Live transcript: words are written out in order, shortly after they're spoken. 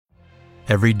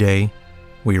Every day,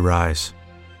 we rise,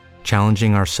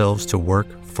 challenging ourselves to work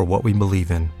for what we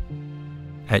believe in.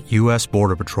 At U.S.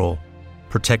 Border Patrol,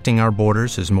 protecting our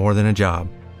borders is more than a job.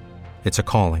 It's a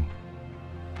calling.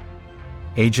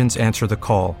 Agents answer the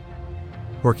call,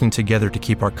 working together to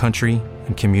keep our country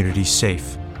and communities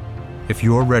safe. If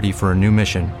you're ready for a new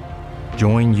mission,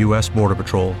 join U.S. Border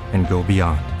Patrol and go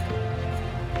beyond.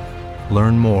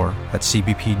 Learn more at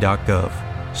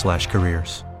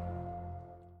cbp.gov/careers.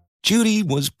 Judy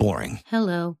was boring.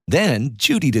 Hello. Then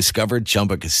Judy discovered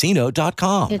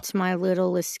ChumbaCasino.com. It's my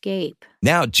little escape.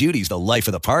 Now Judy's the life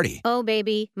of the party. Oh,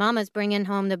 baby, mama's bringing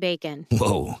home the bacon.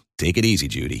 Whoa, take it easy,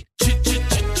 Judy.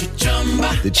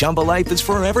 The Chumba life is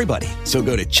for everybody. So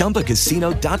go to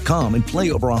ChumbaCasino.com and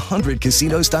play over 100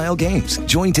 casino-style games.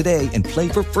 Join today and play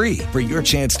for free for your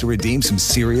chance to redeem some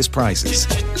serious prizes.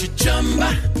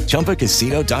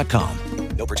 ChumbaCasino.com.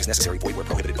 No purchase necessary. Void where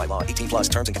prohibited by law. 18 plus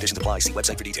terms and conditions apply. See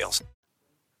website for details.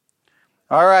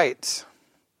 All right.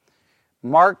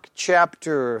 Mark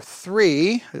chapter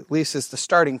 3, at least is the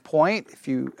starting point. If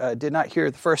you did not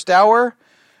hear the first hour,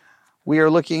 we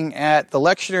are looking at the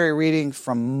lectionary reading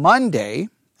from Monday.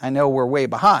 I know we're way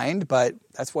behind, but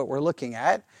that's what we're looking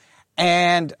at.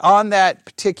 And on that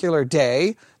particular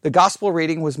day, the gospel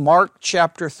reading was Mark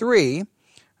chapter 3,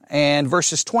 and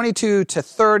verses 22 to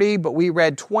 30, but we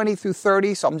read 20 through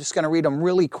 30, so I'm just going to read them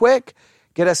really quick,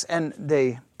 get us in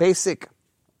the basic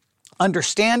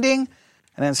understanding,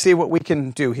 and then see what we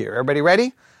can do here. Everybody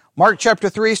ready? Mark chapter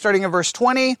 3, starting in verse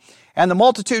 20. And the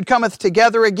multitude cometh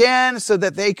together again, so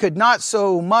that they could not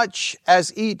so much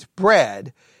as eat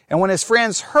bread. And when his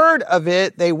friends heard of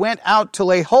it, they went out to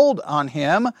lay hold on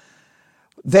him.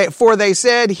 For they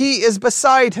said, He is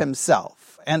beside himself.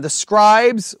 And the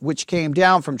scribes, which came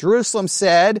down from Jerusalem,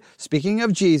 said, speaking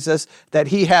of Jesus, that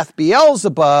he hath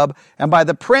Beelzebub, and by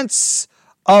the prince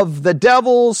of the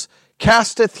devils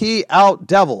casteth he out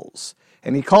devils.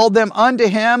 And he called them unto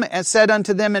him, and said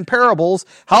unto them in parables,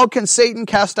 How can Satan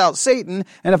cast out Satan?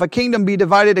 And if a kingdom be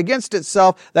divided against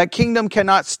itself, that kingdom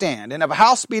cannot stand. And if a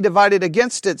house be divided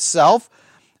against itself,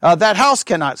 that house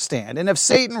cannot stand. And if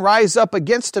Satan rise up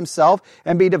against himself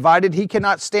and be divided, he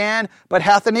cannot stand, but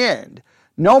hath an end.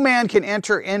 No man can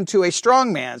enter into a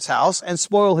strong man's house and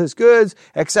spoil his goods,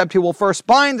 except he will first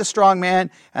bind the strong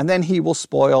man, and then he will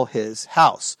spoil his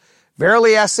house.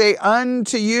 Verily I say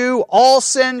unto you, all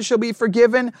sin shall be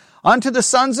forgiven unto the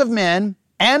sons of men,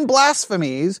 and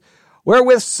blasphemies,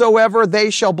 wherewithsoever they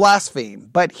shall blaspheme.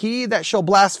 But he that shall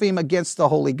blaspheme against the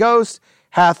Holy Ghost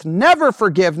hath never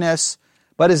forgiveness,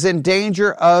 but is in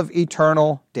danger of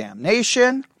eternal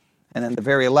damnation. And then the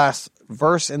very last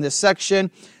verse in this section,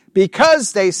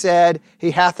 because they said,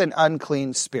 He hath an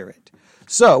unclean spirit.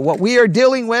 So what we are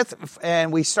dealing with,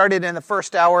 and we started in the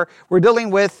first hour, we're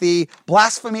dealing with the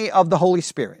blasphemy of the Holy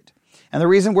Spirit. And the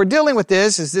reason we're dealing with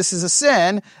this is a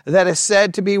sin that is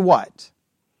said to be what?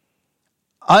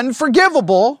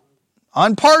 Unforgivable,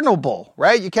 unpardonable,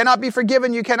 right? You cannot be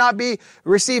forgiven. You cannot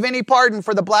receive any pardon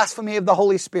for the blasphemy of the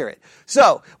Holy Spirit.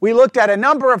 So we looked at a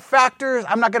number of factors.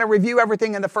 I'm not going to review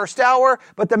everything in the first hour,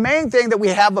 but the main thing that we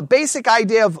have a basic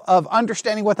idea of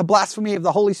understanding what the blasphemy of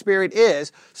the Holy Spirit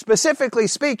is, specifically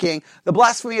speaking, the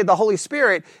blasphemy of the Holy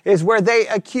Spirit is where they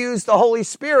accuse the Holy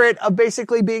Spirit of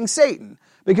basically being Satan.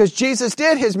 Because Jesus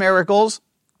did his miracles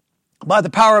by the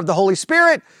power of the Holy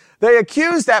Spirit, they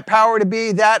accused that power to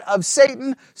be that of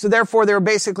Satan, so therefore they were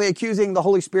basically accusing the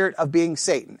Holy Spirit of being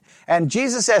Satan. And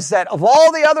Jesus says that of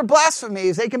all the other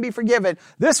blasphemies, they can be forgiven.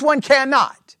 This one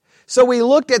cannot. So we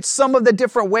looked at some of the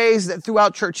different ways that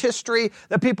throughout church history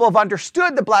that people have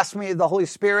understood the blasphemy of the Holy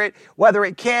Spirit, whether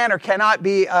it can or cannot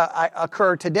be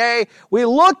occur today. We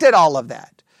looked at all of that.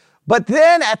 But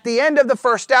then at the end of the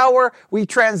first hour, we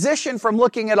transitioned from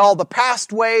looking at all the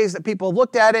past ways that people have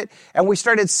looked at it, and we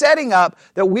started setting up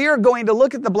that we are going to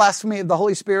look at the blasphemy of the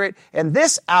Holy Spirit in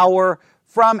this hour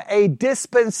from a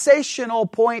dispensational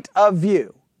point of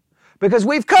view. Because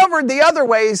we've covered the other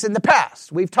ways in the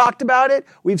past. We've talked about it.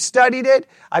 We've studied it.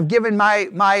 I've given my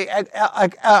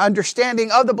understanding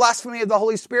of the blasphemy of the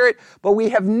Holy Spirit, but we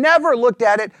have never looked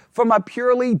at it from a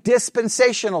purely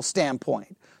dispensational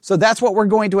standpoint. So that's what we're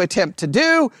going to attempt to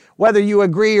do. Whether you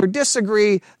agree or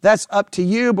disagree, that's up to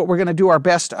you, but we're going to do our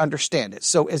best to understand it.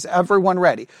 So is everyone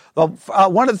ready?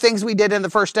 One of the things we did in the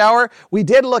first hour, we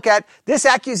did look at this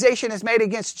accusation is made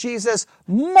against Jesus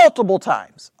multiple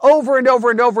times. Over and over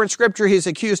and over in Scripture, he's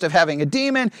accused of having a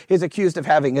demon. He's accused of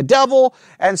having a devil.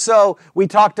 And so we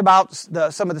talked about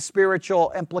some of the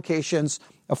spiritual implications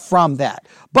from that.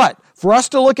 But for us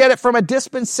to look at it from a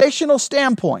dispensational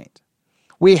standpoint,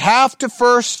 we have to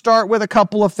first start with a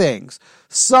couple of things.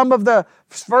 Some of the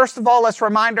First of all, let's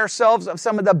remind ourselves of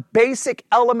some of the basic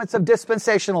elements of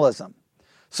dispensationalism.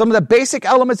 Some of the basic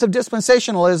elements of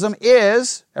dispensationalism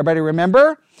is, everybody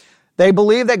remember, they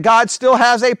believe that God still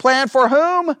has a plan for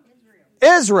whom?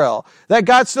 Israel. That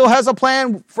God still has a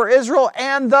plan for Israel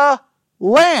and the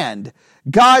land.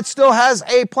 God still has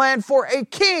a plan for a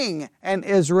king and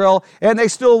Israel, and they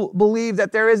still believe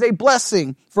that there is a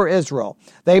blessing for Israel.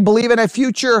 They believe in a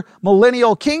future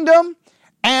millennial kingdom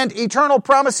and eternal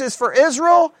promises for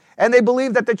Israel, and they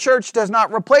believe that the church does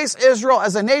not replace Israel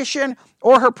as a nation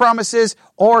or her promises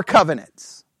or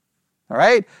covenants. All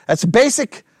right? That's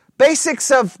basics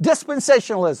of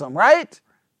dispensationalism, right?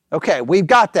 Okay, we've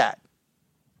got that.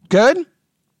 Good?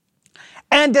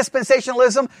 And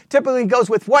dispensationalism typically goes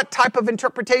with what type of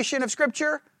interpretation of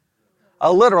Scripture?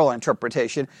 A literal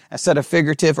interpretation instead of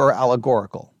figurative or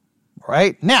allegorical. All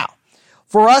right? Now,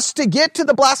 for us to get to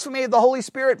the blasphemy of the Holy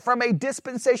Spirit from a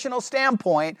dispensational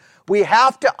standpoint, we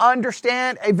have to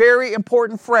understand a very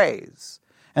important phrase.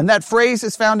 And that phrase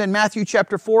is found in Matthew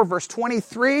chapter 4, verse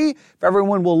 23. If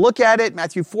everyone will look at it,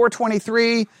 Matthew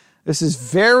 4:23. This is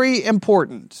very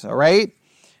important, all right?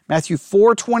 Matthew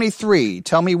 4:23.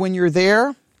 Tell me when you're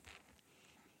there.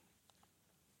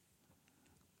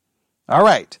 All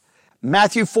right.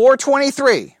 Matthew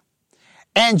 4:23.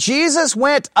 And Jesus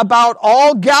went about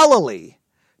all Galilee,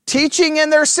 teaching in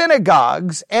their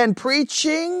synagogues and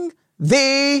preaching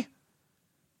the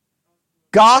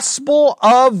gospel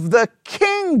of the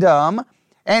kingdom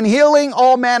and healing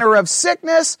all manner of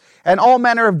sickness and all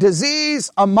manner of disease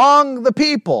among the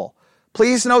people.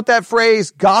 Please note that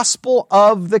phrase, gospel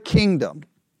of the kingdom.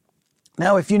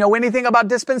 Now, if you know anything about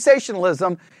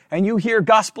dispensationalism and you hear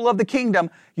gospel of the kingdom,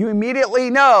 you immediately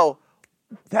know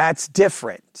that's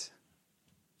different.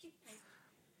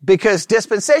 Because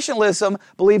dispensationalism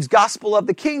believes gospel of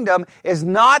the kingdom is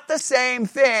not the same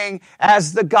thing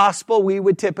as the gospel we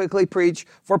would typically preach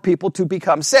for people to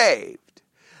become saved.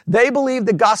 They believe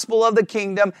the gospel of the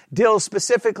kingdom deals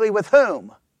specifically with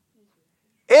whom?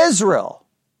 Israel.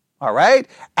 All right?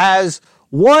 As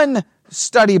one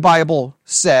study Bible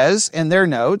says in their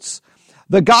notes,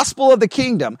 the gospel of the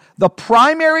kingdom, the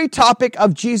primary topic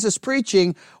of Jesus'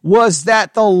 preaching was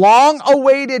that the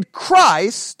long-awaited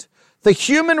Christ, the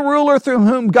human ruler through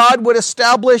whom God would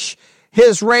establish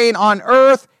his reign on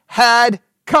earth, had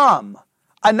come.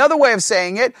 Another way of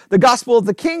saying it, the gospel of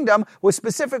the kingdom was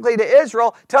specifically to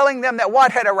Israel, telling them that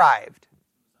what had arrived?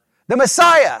 The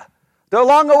Messiah, the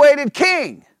long-awaited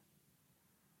king.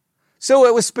 So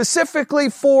it was specifically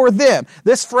for them.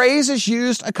 This phrase is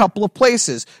used a couple of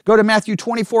places. Go to Matthew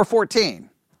 24:14.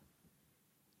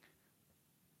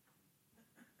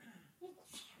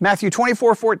 Matthew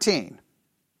 24:14.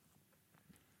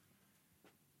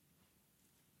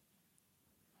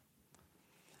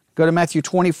 Go to Matthew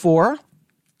 24.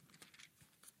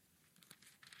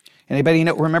 Anybody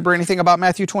remember anything about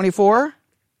Matthew 24?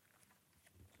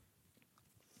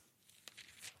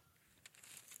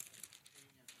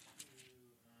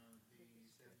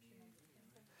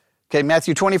 Okay,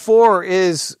 Matthew 24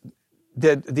 is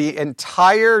the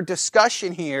entire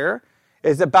discussion here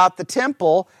is about the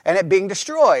temple and it being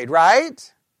destroyed,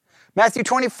 right? Matthew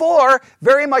 24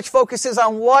 very much focuses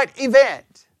on what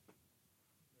event?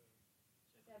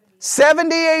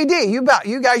 70 AD.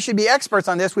 You guys should be experts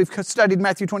on this. We've studied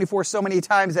Matthew 24 so many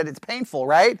times that it's painful,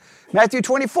 right? Matthew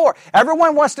 24.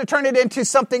 Everyone wants to turn it into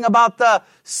something about the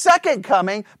second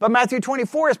coming, but Matthew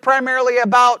 24 is primarily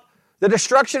about the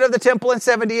destruction of the temple in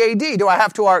 70 AD. I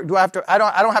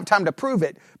don't have time to prove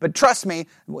it, but trust me,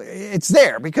 it's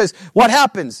there because what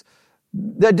happens?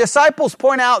 The disciples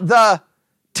point out the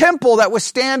temple that was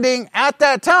standing at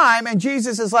that time, and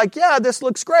Jesus is like, yeah, this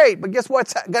looks great, but guess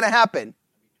what's going to happen?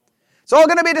 It's all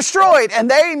going to be destroyed.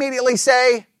 And they immediately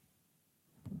say,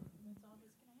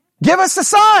 give us the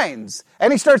signs.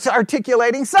 And he starts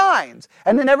articulating signs.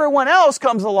 And then everyone else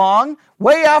comes along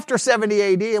way after 70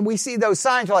 AD, and we see those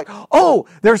signs. You're like, oh,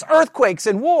 there's earthquakes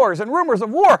and wars and rumors of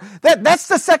war. That's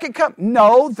the second coming.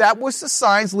 No, that was the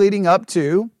signs leading up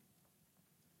to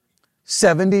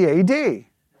 70 AD.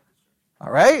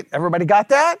 All right? Everybody got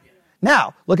that?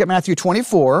 Now, look at Matthew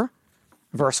 24,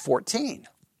 verse 14.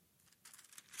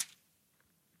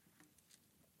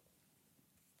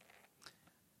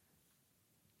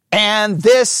 And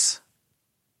this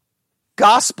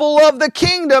gospel of the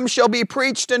kingdom shall be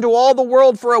preached into all the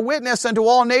world for a witness unto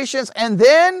all nations, and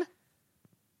then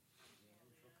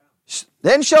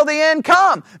shall the end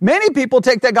come. Many people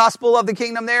take the gospel of the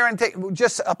kingdom there and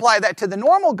just apply that to the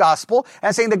normal gospel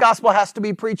and saying the gospel has to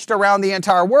be preached around the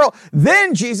entire world.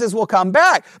 Then Jesus will come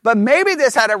back. But maybe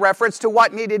this had a reference to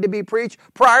what needed to be preached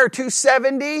prior to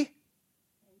 70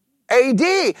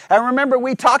 AD. And remember,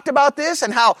 we talked about this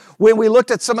and how when we looked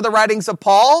at some of the writings of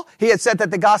Paul, he had said that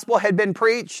the gospel had been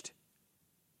preached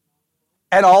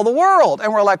in all the world.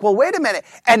 And we're like, well, wait a minute.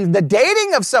 And the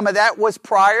dating of some of that was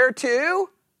prior to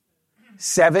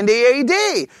 70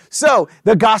 AD. So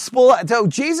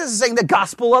Jesus is saying the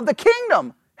gospel of the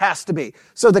kingdom has to be.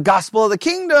 So the gospel of the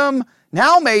kingdom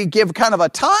now may give kind of a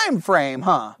time frame,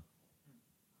 huh?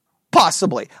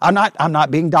 Possibly. I'm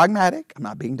not being dogmatic. I'm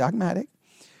not being dogmatic.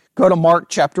 Go to Mark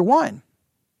chapter 1.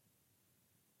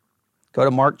 Go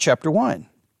to Mark chapter 1.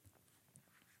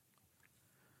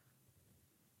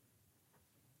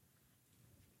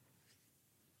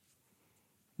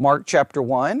 Mark chapter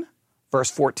 1, verse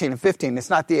 14 and 15. It's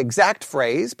not the exact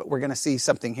phrase, but we're going to see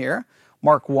something here.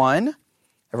 Mark 1.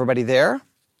 Everybody there?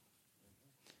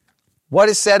 What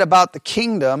is said about the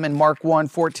kingdom in Mark 1,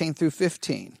 14 through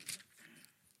 15?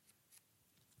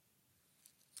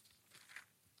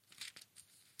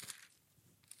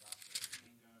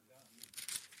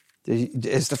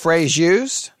 Is the phrase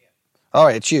used? Oh,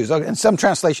 it's used. Okay. In some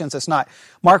translations, it's not.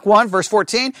 Mark 1, verse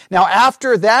 14. Now,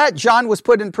 after that, John was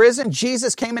put in prison.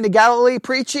 Jesus came into Galilee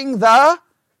preaching the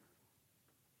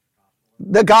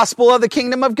gospel of the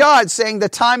kingdom of God, saying the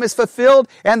time is fulfilled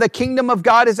and the kingdom of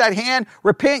God is at hand.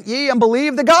 Repent ye and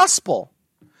believe the gospel.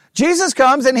 Jesus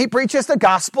comes and he preaches the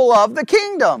gospel of the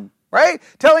kingdom, right?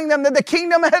 Telling them that the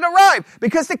kingdom had arrived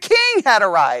because the king had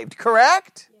arrived,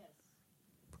 correct?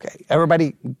 Okay,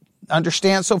 everybody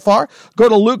understand so far? Go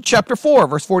to Luke chapter 4,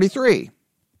 verse 43.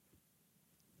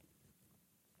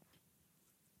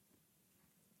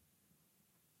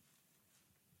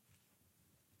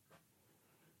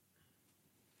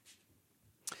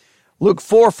 Luke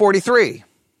 4:43.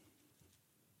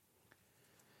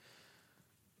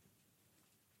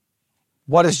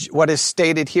 What is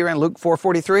stated here in Luke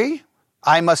 4:43?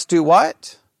 I must do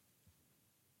what?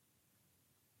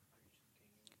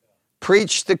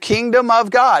 Preach the kingdom of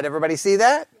God. Everybody see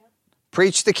that?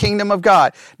 Preach the kingdom of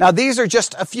God. Now, these are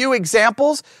just a few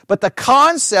examples, but the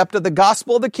concept of the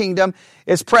gospel of the kingdom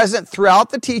is present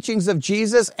throughout the teachings of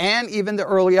Jesus and even the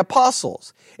early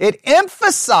apostles. It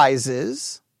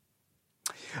emphasizes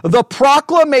the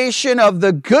proclamation of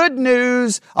the good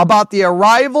news about the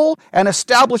arrival and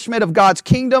establishment of God's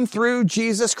kingdom through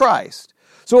Jesus Christ.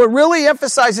 So it really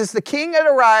emphasizes the king had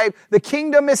arrived, the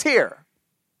kingdom is here.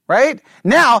 Right?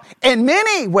 Now, in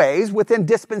many ways, within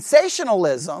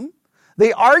dispensationalism,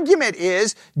 the argument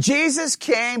is Jesus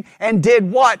came and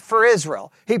did what for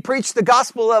Israel? He preached the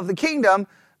gospel of the kingdom.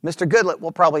 Mr. Goodlett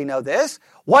will probably know this.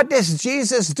 What does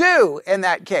Jesus do in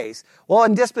that case? Well,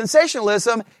 in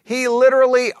dispensationalism, he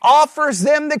literally offers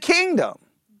them the kingdom.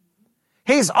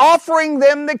 He's offering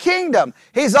them the kingdom.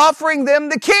 He's offering them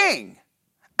the king.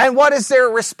 And what is their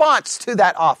response to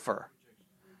that offer?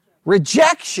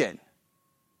 Rejection.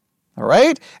 All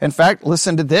right? In fact,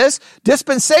 listen to this.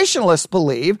 Dispensationalists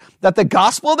believe that the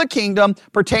gospel of the kingdom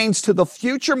pertains to the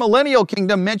future millennial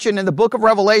kingdom mentioned in the book of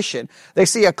Revelation. They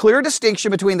see a clear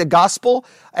distinction between the gospel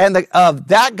and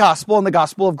that gospel and the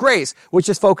gospel of grace, which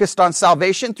is focused on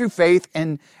salvation through faith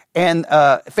and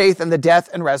faith in the death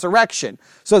and resurrection.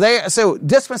 So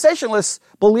dispensationalists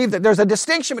believe that there's a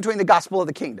distinction between the gospel of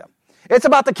the kingdom. It's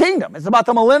about the kingdom. It's about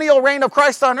the millennial reign of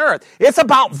Christ on earth. It's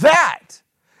about that.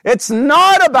 It's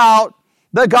not about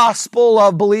the gospel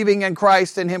of believing in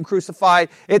Christ and Him crucified.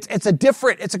 It's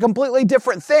a completely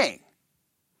different thing.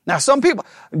 Now, some people,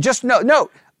 just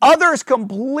note, others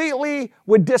completely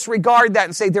would disregard that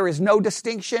and say there is no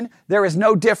distinction, there is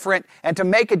no different, and to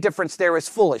make a difference there is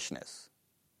foolishness.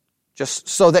 Just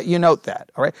so that you note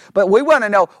that, all right? But we want to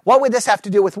know, what would this have to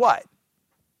do with what?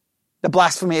 The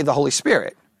blasphemy of the Holy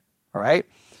Spirit, all right?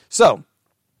 So,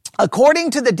 according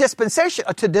to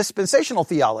dispensational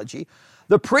theology,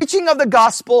 the preaching of the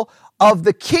gospel of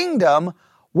the kingdom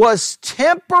was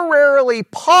temporarily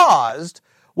paused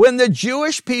when the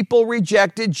Jewish people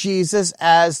rejected Jesus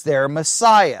as their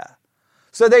Messiah.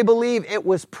 So they believe it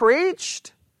was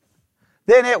preached,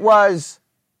 then it was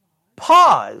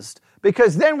paused,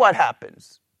 because then what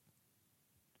happens?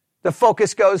 The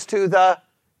focus goes to the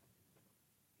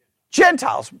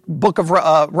Gentiles. Book of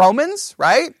Romans,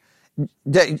 right?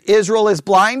 Israel is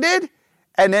blinded,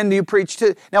 and then you preach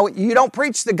to... Now, you don't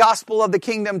preach the gospel of the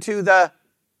kingdom to the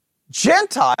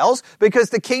Gentiles, because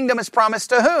the kingdom is promised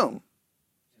to whom?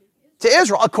 To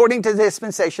Israel, according to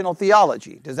dispensational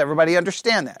theology. Does everybody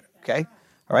understand that? Okay?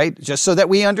 All right? Just so that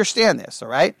we understand this, all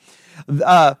right?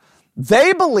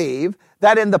 They believe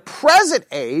that in the present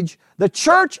age, the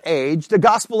church age, the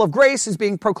gospel of grace is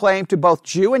being proclaimed to both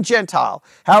Jew and Gentile.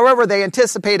 However, they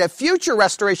anticipate a future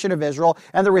restoration of Israel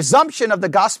and the resumption of the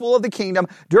gospel of the kingdom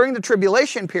during the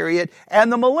tribulation period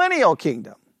and the millennial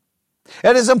kingdom.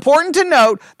 It is important to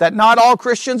note that not all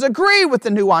Christians agree with the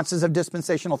nuances of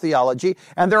dispensational theology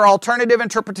and their alternative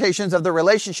interpretations of the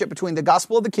relationship between the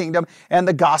gospel of the kingdom and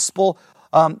the gospel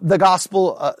of the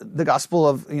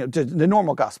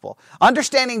normal gospel.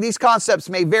 Understanding these concepts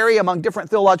may vary among different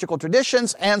theological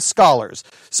traditions and scholars.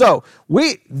 So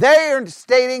they are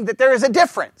stating that there is a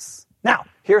difference. Now,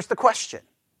 here's the question.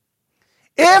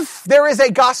 If there is a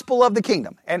gospel of the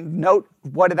kingdom, and note,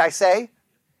 what did I say?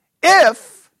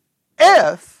 If,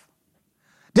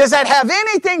 does that have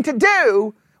anything to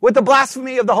do with the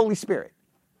blasphemy of the Holy Spirit?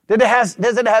 Does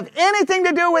it have anything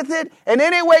to do with it in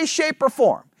any way, shape, or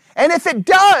form? And if it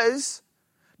does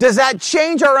that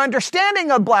change our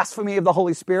understanding of blasphemy of the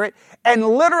Holy Spirit and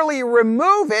literally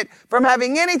remove it from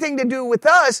having anything to do with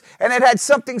us, and it had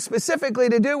something specifically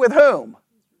to do with whom?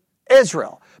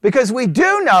 Israel. Because we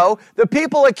do know the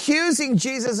people accusing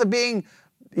Jesus of being,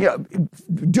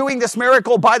 doing this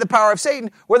miracle by the power of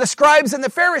Satan were the scribes and the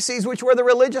Pharisees, which were the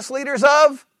religious leaders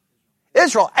of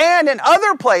Israel. And in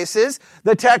other places,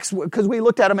 the text, because we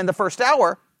looked at them in the first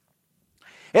hour,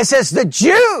 it says the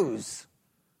Jews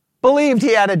believed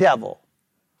he had a devil.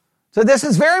 So this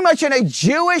is very much in a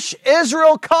Jewish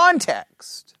Israel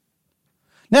context.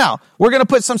 Now, we're going to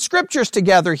put some scriptures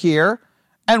together here,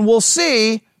 and we'll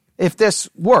see if this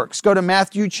works. Go to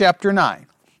Matthew chapter 9.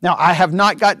 Now, I have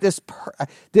not got this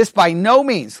by no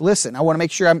means. Listen, I want to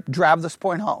make sure I drive this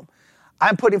point home.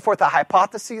 I'm putting forth a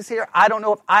hypothesis here. I don't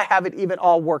know if I have it even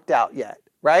all worked out yet,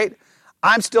 right?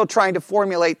 I'm still trying to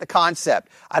formulate the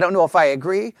concept. I don't know if I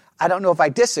agree. I don't know if I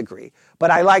disagree. But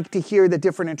I like to hear the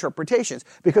different interpretations.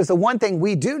 Because the one thing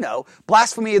we do know,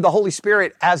 blasphemy of the Holy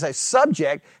Spirit as a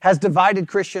subject has divided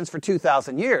Christians for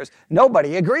 2,000 years.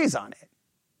 Nobody agrees on it,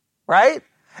 right?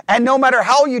 And no matter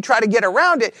how you try to get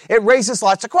around it, it raises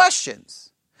lots of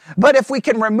questions. But if we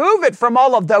can remove it from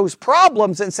all of those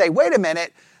problems and say, wait a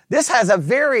minute, this has a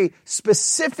very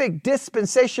specific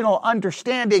dispensational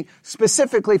understanding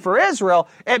specifically for Israel,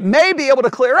 it may be able to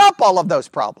clear up all of those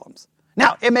problems.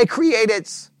 Now, it may create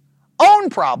its own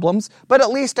problems, but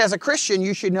at least as a Christian,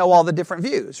 you should know all the different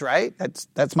views, right?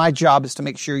 That's my job, is to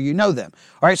make sure you know them.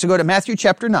 All right, so go to Matthew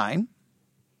chapter 9.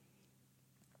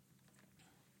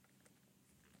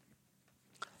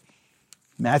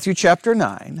 Matthew chapter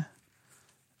 9,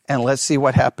 and let's see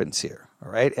what happens here.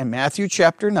 All right, in Matthew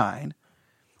chapter 9,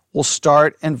 we'll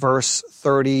start in verse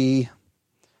 30.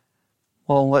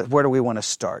 Well, where do we want to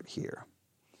start here?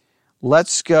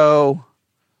 Let's go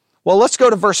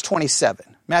to verse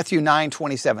 27. Matthew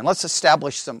 9:27. Let's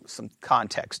establish some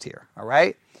context here, all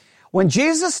right? When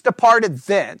Jesus departed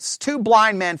thence, two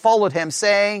blind men followed him,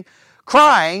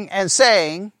 crying and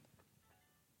saying,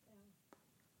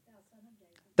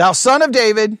 Thou son of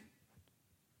David,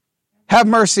 have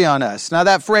mercy on us. Now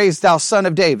that phrase, thou son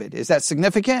of David, is that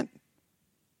significant?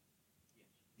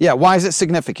 Yeah, why is it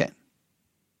significant?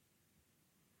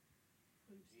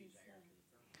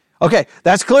 Okay,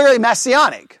 that's clearly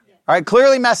messianic. All right,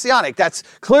 clearly messianic. That's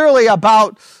clearly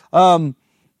about, about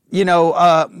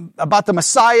the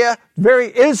Messiah,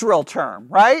 very Israel term,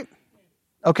 right?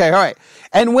 Okay, all right.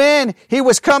 And when he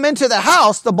was come into the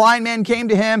house, the blind men came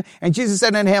to him, and Jesus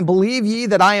said unto him, Believe ye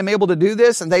that I am able to do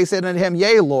this? And they said unto him,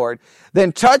 Yea, Lord.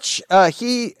 Then touched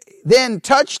he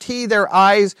their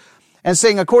eyes, and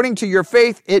saying, According to your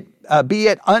faith, be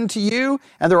it unto you.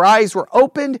 And their eyes were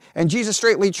opened, and Jesus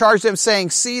straightly charged them, saying,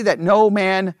 See that no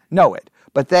man know it.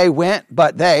 But they, when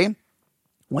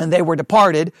they were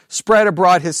departed, spread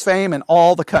abroad his fame in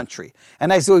all the country.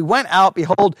 And as he went out,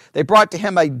 behold, they brought to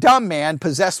him a dumb man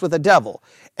possessed with a devil.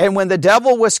 And when the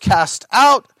devil was cast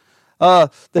out,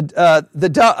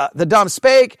 the dumb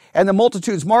spake, and the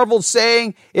multitudes marveled,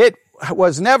 saying, It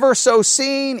was never so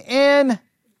seen in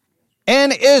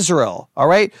Israel. All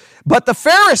right. But the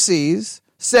Pharisees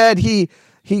said, He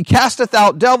casteth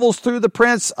out devils through the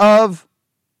prince of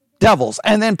devils.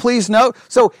 And then please note,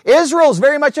 so Israel is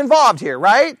very much involved here,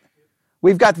 right?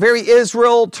 We've got very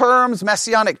Israel terms,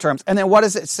 messianic terms. And then what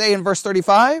does it say in verse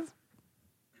 35?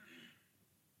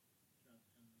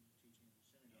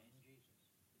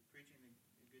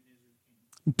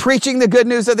 Preaching the good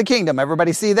news of the kingdom.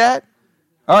 Everybody see that?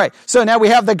 All right. So now we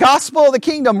have the gospel of the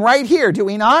kingdom right here, do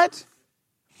we not?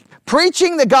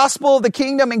 Preaching the gospel of the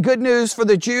kingdom and good news for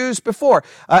the Jews before.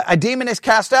 A demon is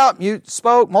cast out, mute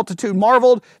spoke, multitude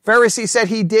marveled. Pharisee said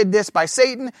he did this by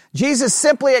Satan. Jesus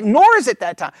simply ignores it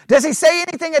that time. Does he say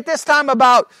anything at this time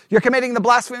about you're committing the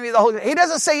blasphemy of the Holy Spirit? He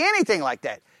doesn't say anything like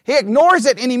that. He ignores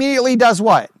it and immediately does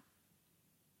what?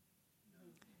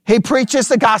 He preaches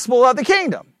the gospel of the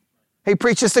kingdom. He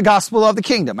preaches the gospel of the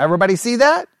kingdom. Everybody see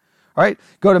that? All right,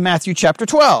 go to Matthew chapter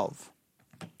 12.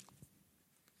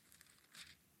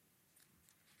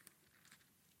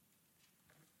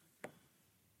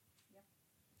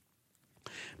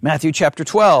 Matthew chapter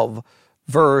 12,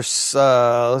 verse,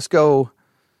 let's go.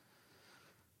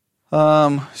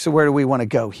 So where do we want to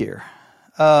go here?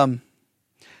 Go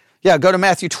to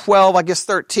Matthew 12,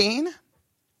 13.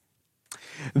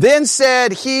 Then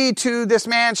said he to this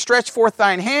man, stretch forth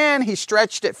thine hand. He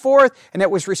stretched it forth, and it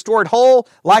was restored whole,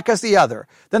 like as the other.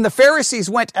 Then the Pharisees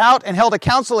went out and held a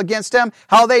council against him,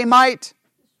 how they might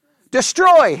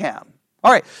destroy him.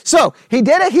 All right, so he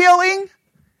did a healing.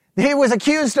 He was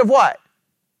accused of what?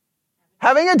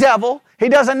 Having a devil. He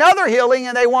does another healing,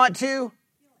 and they want to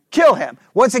kill him.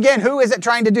 Once again, who is it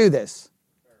trying to do this?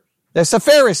 It's the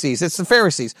Pharisees. It's the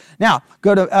Pharisees. Now,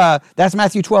 go to, that's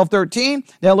Matthew 12:13.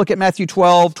 Now look at Matthew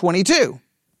 12:22.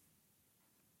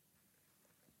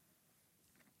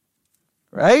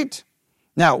 Right?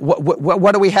 Now,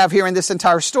 what do we have here in this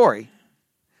entire story?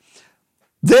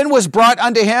 Then was brought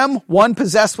unto him one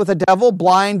possessed with a devil,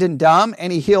 blind and dumb,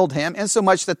 and he healed him,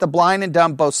 insomuch that the blind and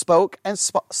dumb both spoke and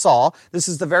saw. This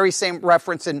is the very same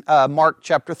reference in Mark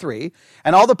chapter 3.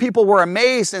 And all the people were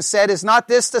amazed and said, is not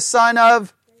this the son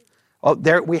of... Oh,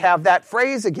 there we have that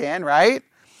phrase again, right?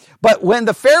 But when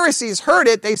the Pharisees heard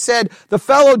it, they said, the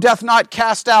fellow doth not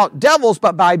cast out devils,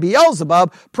 but by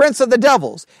Beelzebub, prince of the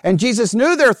devils. And Jesus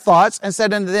knew their thoughts and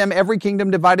said unto them, every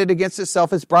kingdom divided against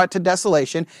itself is brought to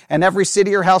desolation, and every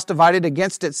city or house divided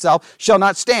against itself shall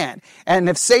not stand. And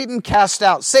if Satan cast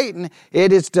out Satan,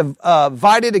 it is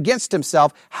divided against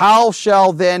himself. How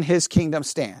shall then his kingdom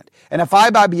stand? And if I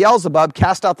by Beelzebub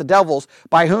cast out the devils,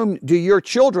 by whom do your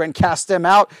children cast them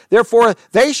out? Therefore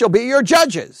they shall be your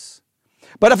judges.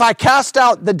 But if I cast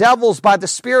out the devils by the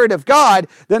Spirit of God,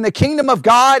 then the kingdom of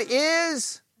God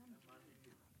is...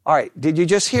 All right, did you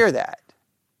just hear that?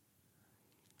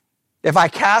 If I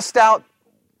cast out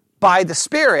by the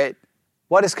Spirit,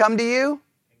 what has come to you?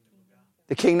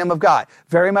 The kingdom of God.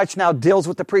 Very much now deals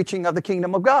with the preaching of the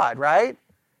kingdom of God, right?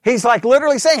 He's like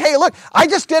literally saying, hey, look, I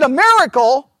just did a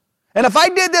miracle. And if I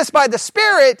did this by the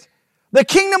Spirit, the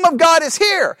kingdom of God is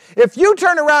here. If you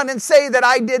turn around and say that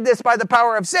I did this by the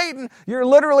power of Satan, you're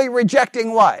literally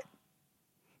rejecting what?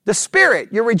 The Spirit.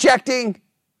 You're rejecting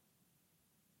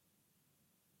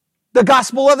the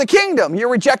gospel of the kingdom. You're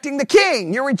rejecting the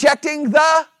king. You're rejecting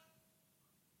the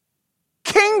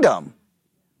kingdom.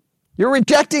 You're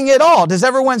rejecting it all. Does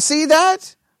everyone see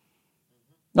that?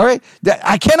 All right.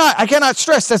 I cannot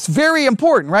stress. That's very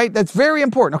important, right? That's very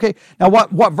important. Okay. Now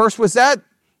what verse was that?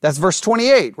 That's verse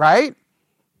 28, right?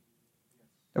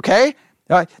 Okay.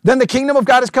 Then the kingdom of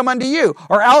God has come unto you.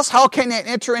 Or else how can it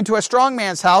enter into a strong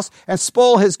man's house and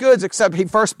spoil his goods, except he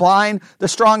first bind the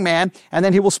strong man, and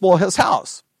then he will spoil his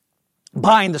house.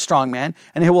 Bind the strong man,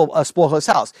 and he will spoil his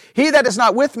house. He that is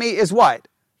not with me is what?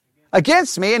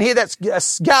 Against me, and he that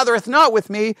gathereth not with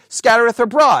me scattereth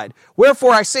abroad.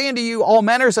 Wherefore I say unto you, all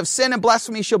manners of sin and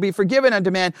blasphemy shall be forgiven unto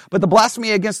men, but the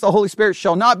blasphemy against the Holy Spirit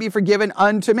shall not be forgiven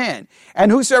unto men. And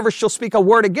whosoever shall speak a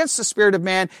word against the Spirit of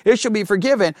man, it shall be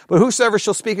forgiven. But whosoever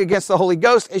shall speak against the Holy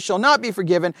Ghost, it shall not be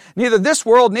forgiven, neither this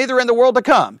world, neither in the world to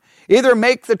come. Either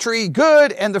make the tree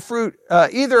good and the fruit,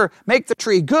 either make the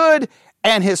tree good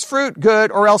and his fruit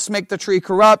good, or else make the tree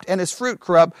corrupt and his fruit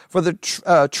corrupt, for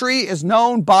the tree is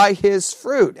known by his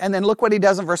fruit. And then look what he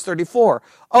does in verse 34.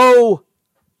 Oh,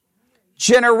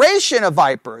 generation of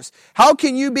vipers, how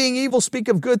can you being evil speak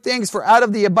of good things? For out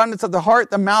of the abundance of the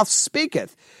heart the mouth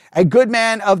speaketh. A good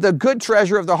man of the good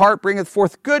treasure of the heart bringeth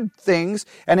forth good things,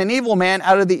 and an evil man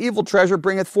out of the evil treasure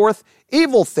bringeth forth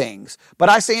evil things. But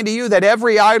I say unto you that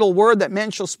every idle word that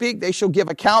men shall speak, they shall give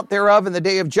account thereof in the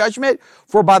day of judgment.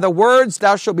 For by the words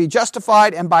thou shalt be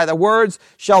justified, and by the words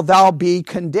shalt thou be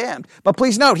condemned. But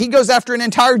please note, he goes after an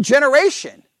entire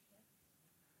generation.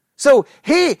 So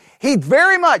he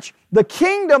very much, the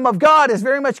kingdom of God is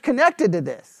very much connected to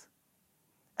this.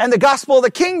 And the gospel of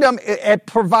the kingdom, it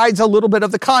provides a little bit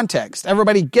of the context.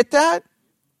 Everybody get that?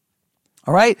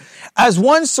 All right. As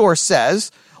one source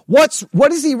says,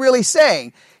 what is he really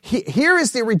saying? Here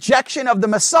is the rejection of the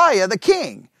Messiah, the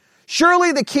king.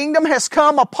 Surely the kingdom has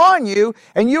come upon you,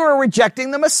 and you are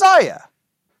rejecting the Messiah.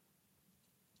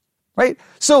 Right?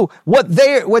 So what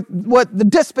the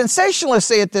dispensationalists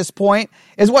say at this point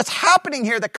is what's happening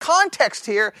here, the context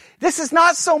here, this is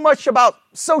not so much about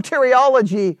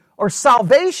soteriology or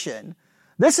salvation.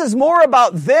 This is more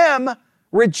about them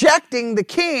rejecting the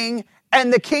king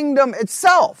and the kingdom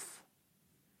itself.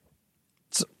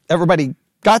 So everybody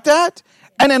got that?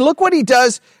 And then look what he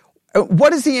does. What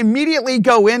does he immediately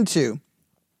go into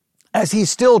as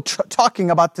he's still talking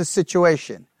about this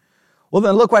situation? Well,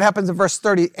 then look what happens in verse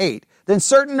 38. Then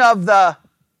certain of the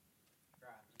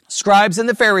scribes and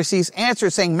the Pharisees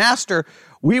answered, saying, Master,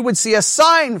 we would see a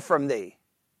sign from thee.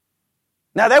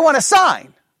 Now they want a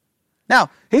sign. Now,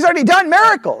 he's already done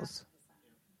miracles.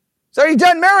 He's already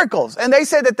done miracles. And they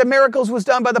said that the miracles was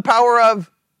done by the power of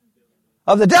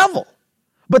the devil.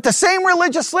 But the same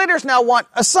religious leaders now want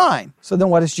a sign. So then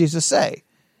what does Jesus say?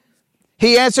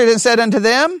 He answered and said unto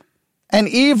them, an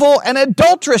evil and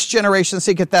adulterous generation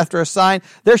seeketh after a sign.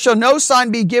 There shall no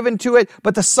sign be given to it,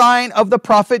 but the sign of the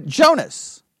prophet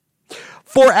Jonas.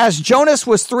 For as Jonas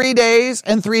was 3 days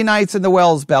and 3 nights in the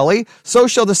whale's belly, so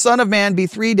shall the Son of Man be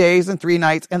 3 days and 3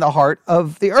 nights in the heart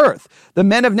of the earth. The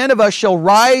men of Nineveh shall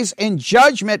rise in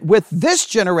judgment with this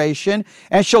generation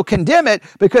and shall condemn it,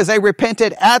 because they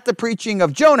repented at the preaching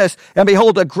of Jonas, and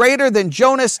behold, a greater than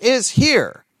Jonas is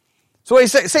here. So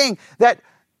he's saying that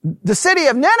the city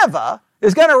of Nineveh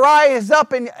is going to rise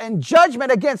up in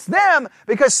judgment against them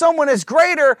because someone is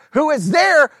greater who is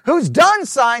there, who's done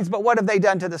signs, but what have they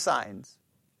done to the signs?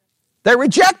 They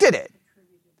rejected it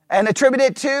and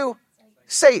attributed it to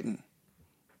Satan,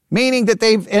 meaning that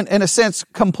they've, in a sense,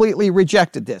 completely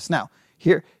rejected this. Now,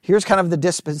 here's kind of the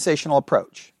dispensational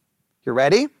approach. You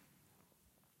ready?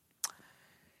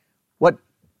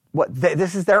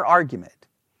 This is their argument.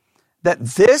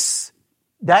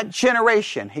 That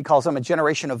generation, he calls them a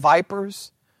generation of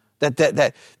vipers,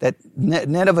 that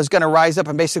Nineveh is going to rise up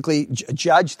and basically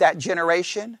judge that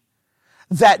generation,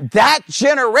 that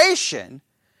generation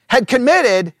had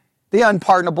committed the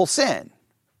unpardonable sin.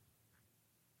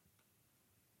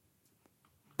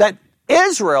 That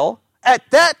Israel, at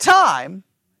that time,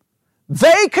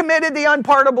 they committed the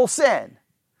unpardonable sin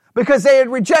because they had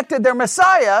rejected their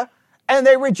Messiah and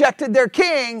they rejected their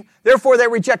king, therefore they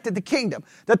rejected the kingdom.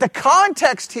 That the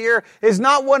context here is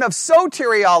not one of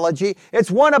soteriology,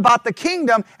 it's one about the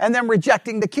kingdom and them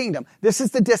rejecting the kingdom. This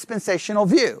is the dispensational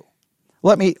view.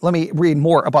 Let me read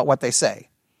more about what they say.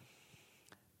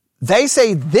 They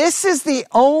say this is the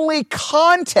only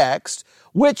context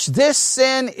which this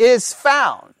sin is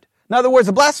found. In other words,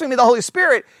 the blasphemy of the Holy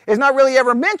Spirit is not really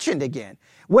ever mentioned again.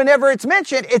 Whenever it's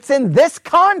mentioned, it's in this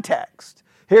context.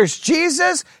 Here's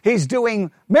Jesus, he's doing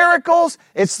miracles.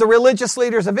 It's the religious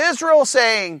leaders of Israel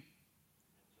saying,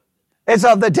 it's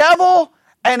of the devil.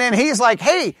 And then he's like,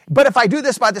 hey, but if I do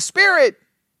this by the Spirit,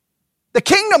 the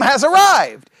kingdom has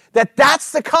arrived.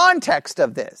 That's the context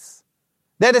of this.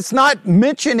 That it's not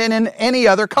mentioned in any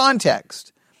other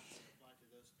context.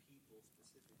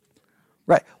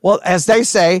 Right. Well, as they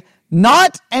say,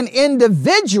 not an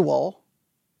individual,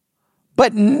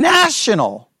 but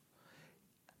national.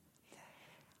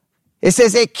 It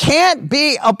says it can't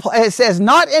be, it says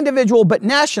not individual but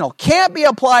national, can't be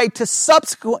applied to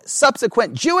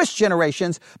subsequent Jewish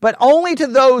generations, but only to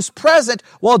those present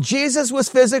while Jesus was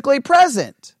physically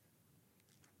present.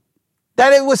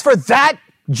 That it was for that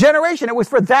generation, it was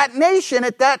for that nation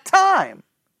at that time.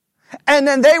 And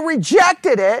then they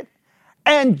rejected it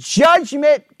and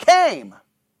judgment came.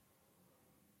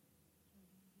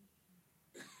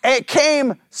 It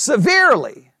came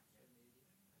severely,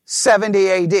 70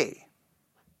 AD.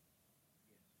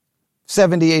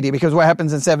 70 AD, because what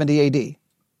happens in 70 AD?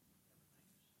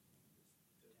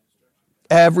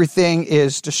 Everything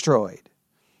is destroyed.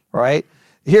 All right?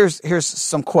 Here's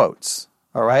some quotes.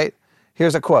 All right?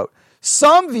 Here's a quote.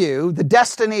 Some view the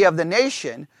destiny of the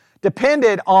nation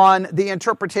depended on the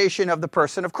interpretation of the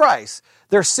person of Christ.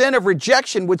 Their sin of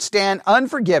rejection would stand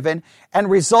unforgiven and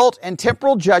result in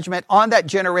temporal judgment on that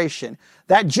generation.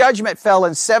 That judgment fell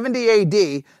in 70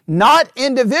 AD, not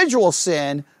individual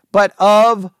sin, but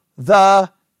of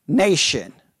the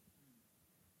nation.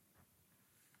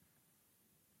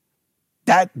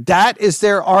 That is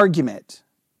their argument,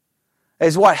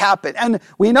 is what happened. And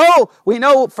we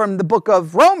know from the book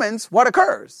of Romans what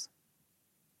occurs.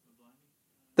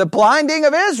 The blinding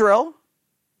of Israel,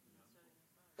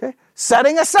 okay,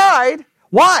 setting aside.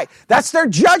 Why? That's their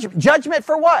judgment. Judgment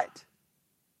for what?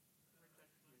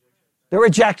 The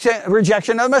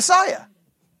rejection of the Messiah.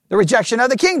 The rejection of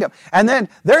the kingdom. And then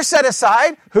they're set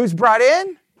aside. Who's brought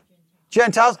in?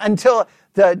 Gentiles, until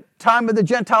the time of the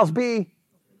Gentiles be.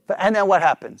 And then what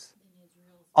happens?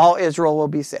 All Israel will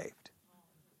be saved.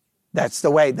 That's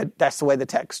the way the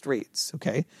text reads.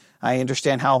 Okay, I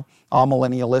understand how all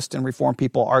millennialists and Reformed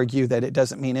people argue that it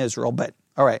doesn't mean Israel, but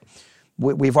all right,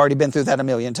 we've already been through that a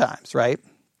million times, right?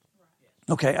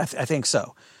 Okay, I think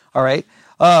so. All right.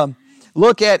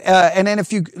 Look at, and then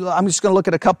I'm just going to look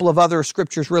at a couple of other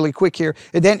scriptures really quick here.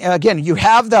 And then again, you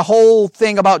have the whole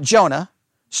thing about Jonah,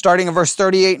 starting in verse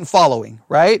 38 and following,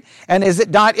 right? And is it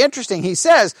not interesting? He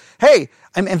says, hey,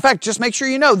 in fact, just make sure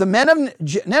you know, the men of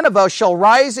Nineveh shall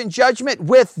rise in judgment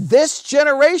with this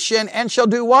generation and shall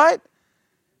do what?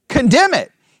 Condemn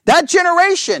it. That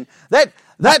generation, that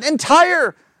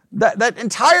entire That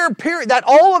entire period, that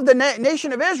all of the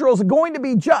nation of Israel is going to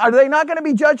be judged. Are they not going to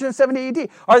be judged in 70 AD?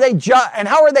 Are they and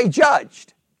how are they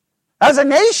judged? As a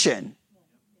nation.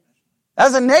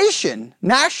 As a nation,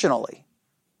 nationally.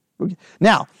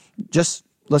 Now, just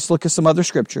let's look at some other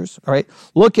scriptures. All right.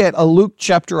 Look at Luke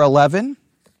chapter 11.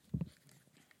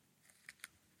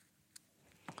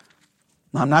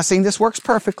 I'm not saying this works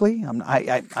perfectly.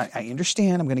 I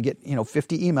understand. I'm going to get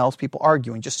 50 emails, people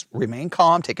arguing. Just remain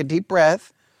calm. Take a deep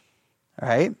breath. All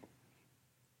right.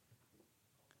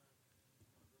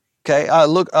 Okay.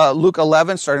 Luke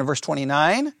 11, starting in verse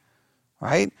 29.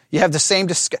 Right. You have the same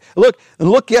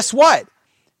Look. Guess what?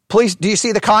 Please. Do you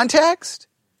see the context?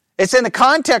 It's in the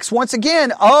context once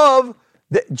again of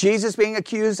Jesus being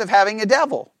accused of having a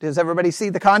devil. Does everybody see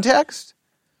the context?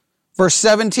 Verse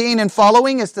 17 and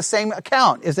following is the same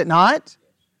account, is it not?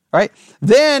 Right?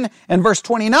 Then in verse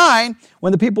 29,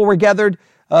 when the people were gathered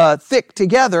thick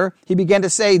together, he began to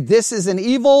say, this is an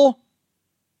evil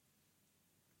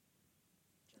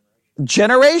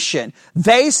generation.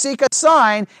 They seek a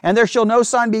sign, and there shall no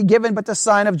sign be given but the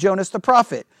sign of Jonas the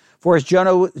prophet. For as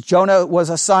Jonah was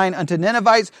a sign unto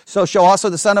Ninevites, so shall also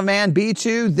the Son of Man be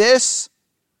to this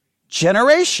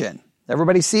generation.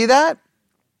 Everybody see that?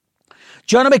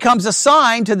 Jonah becomes a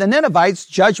sign to the Ninevites.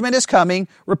 Judgment is coming.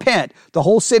 Repent. The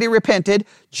whole city repented.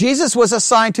 Jesus was a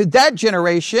sign to that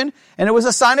generation, and it was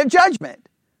a sign of judgment.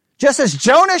 Just as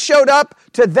Jonah showed up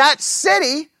to that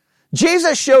city,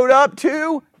 Jesus showed up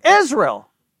to Israel.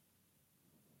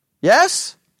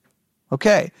 Yes?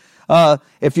 Okay.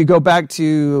 If you go back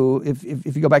to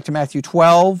if you go back to Matthew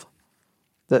 12,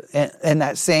 in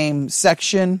that same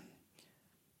section,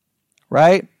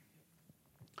 right?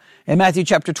 In Matthew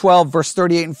chapter 12, verse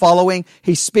 38 and following,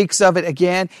 he speaks of it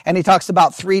again, and he talks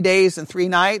about 3 days and 3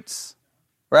 nights,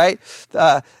 right?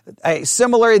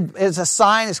 Similar as a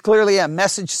sign is clearly a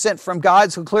message sent from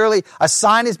God. So clearly a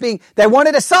sign is they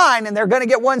wanted a sign, and they're going to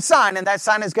get one sign, and that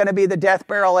sign is going to be the death,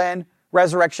 burial, and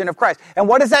resurrection of Christ. And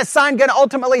what is that sign going to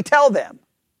ultimately tell them?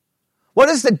 What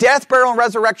is the death, burial, and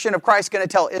resurrection of Christ going to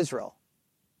tell Israel?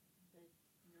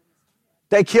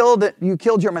 You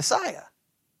killed your Messiah.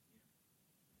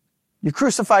 You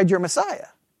crucified your Messiah.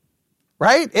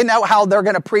 Right? Isn't that how they're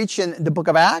going to preach in the book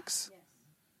of Acts? Yes.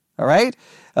 All right?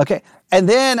 Okay. And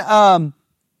then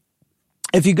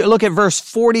if you look at verse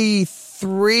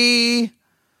 43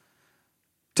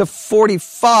 to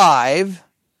 45,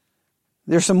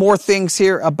 there's some more things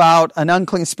here about an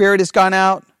unclean spirit has gone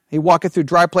out. He walketh through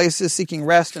dry places, seeking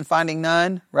rest and finding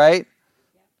none. Right?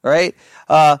 Right?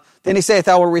 Then he saith,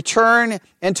 I will return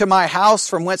into my house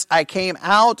from whence I came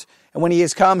out. And when he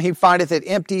is come, he findeth it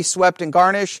empty, swept, and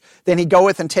garnished. Then he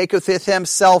goeth and taketh with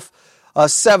himself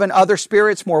 7 other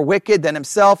spirits more wicked than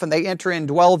himself, and they enter and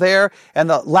dwell there. And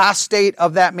the last state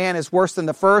of that man is worse than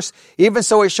the first. Even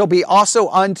so it shall be also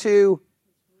unto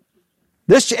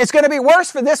this. It's going to be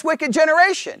worse for this wicked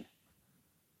generation.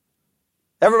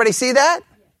 Everybody see that?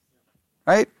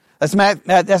 Right?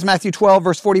 That's Matthew 12,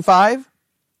 verse 45.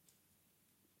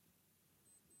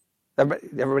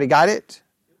 Everybody got it?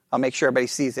 I'll make sure everybody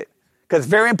sees it. Because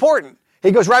it's very important.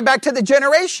 He goes right back to the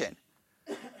generation.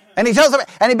 And he tells them,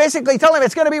 and he basically tells them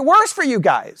it's going to be worse for you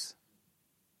guys.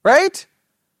 Right?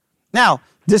 Now,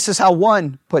 this is how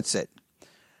one puts it.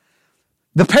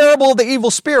 The parable of the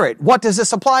evil spirit. What does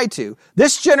this apply to?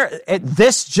 This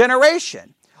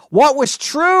generation. What was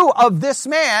true of this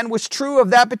man was true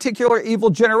of that particular evil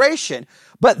generation.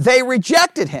 But they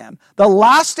rejected him. The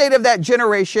last state of that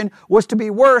generation was to be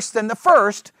worse than the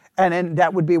first. And then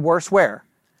that would be worse where?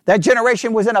 That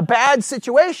generation was in a bad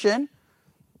situation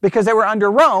because they were under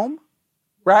Rome,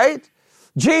 right?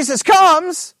 Jesus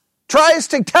comes, tries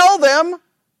to tell them,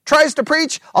 tries to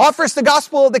preach, offers the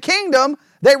gospel of the kingdom.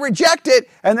 They reject it.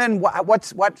 And then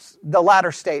what's the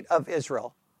latter state of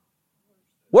Israel?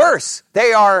 Worse.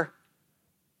 They are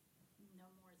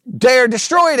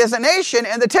destroyed as a nation,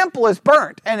 and the temple is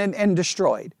burnt and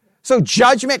destroyed. So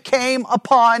judgment came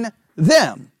upon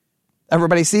them.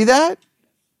 Everybody see that?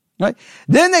 Right?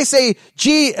 Then they say,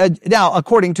 now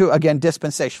according to, again,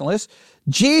 dispensationalists,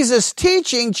 Jesus'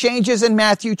 teaching changes in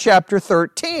Matthew chapter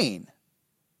 13.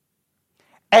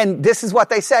 And this is what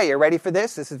they say. You ready for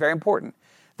this? This is very important.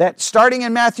 That starting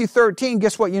in Matthew 13,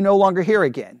 guess what you no longer hear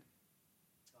again?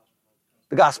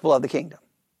 The gospel of the kingdom.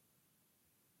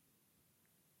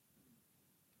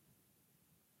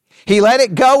 He let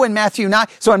it go in Matthew 9.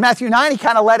 So in Matthew 9, he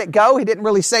kind of let it go. He didn't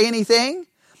really say anything.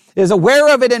 is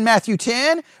aware of it in Matthew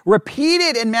 10,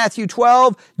 repeated in Matthew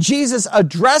 12. Jesus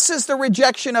addresses the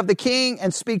rejection of the king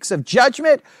and speaks of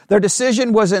judgment. Their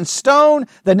decision was in stone.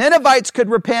 The Ninevites could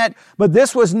repent, but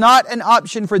this was not an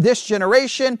option for this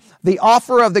generation. The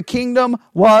offer of the kingdom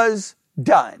was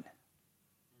done.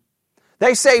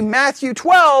 They say Matthew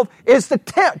 12 is the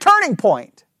turning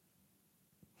point.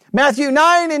 Matthew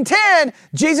 9 and 10,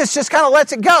 Jesus just kind of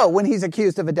lets it go when he's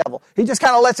accused of a devil. He just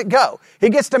kind of lets it go. He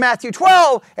gets to Matthew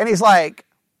 12 and he's like,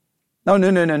 no.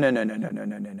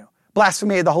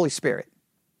 Blasphemy of the Holy Spirit.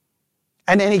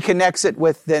 And then he connects it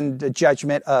with then the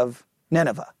judgment of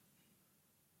Nineveh.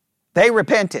 They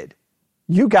repented.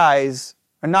 You guys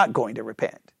are not going to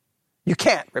repent. You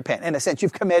can't repent. In a sense,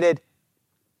 you've committed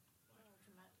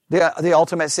the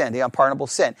ultimate sin, the unpardonable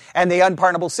sin. And the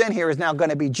unpardonable sin here is now going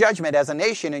to be judgment as a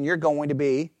nation, and you're going to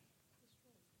be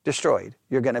destroyed.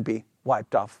 You're going to be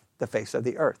wiped off the face of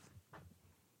the earth.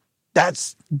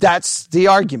 That's the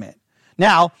argument.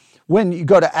 Now, when you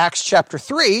go to Acts chapter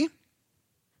 3,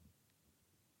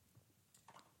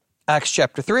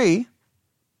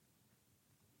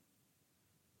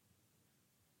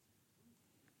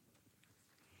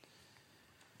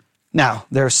 now,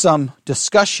 there's some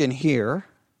discussion here,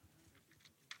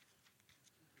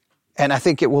 and I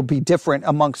think it will be different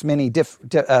amongst many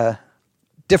different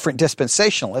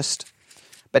dispensationalists.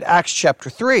 But Acts chapter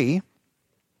 3,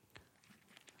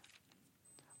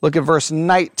 look at verse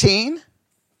 19.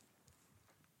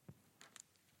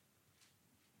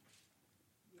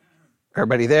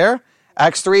 Everybody there?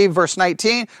 Acts 3, verse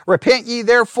 19, repent ye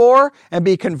therefore and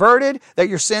be converted, that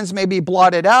your sins may be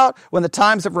blotted out, when the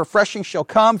times of refreshing shall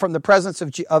come from the presence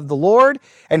of the Lord,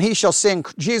 and he shall send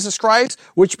Jesus Christ,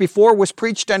 which before was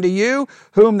preached unto you,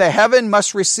 whom the heaven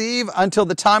must receive until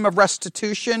the time of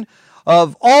restitution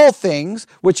of all things,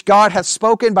 which God hath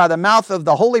spoken by the mouth of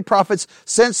the holy prophets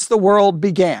since the world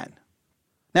began.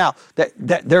 Now,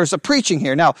 there's a preaching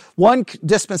here. Now, one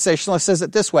dispensationalist says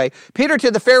it this way. Peter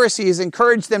to the Pharisees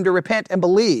encouraged them to repent and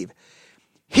believe.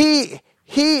 He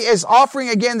is offering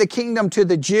again the kingdom to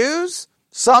the Jews.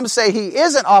 Some say he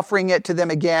isn't offering it to them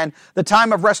again. The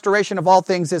time of restoration of all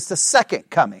things is the second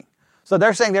coming. So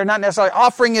they're saying they're not necessarily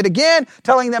offering it again,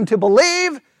 telling them to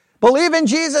believe in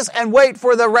Jesus and wait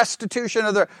for the restitution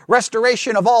or the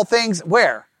restoration of all things.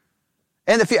 Where?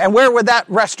 In the future. And where would that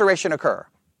restoration occur?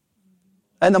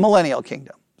 And the millennial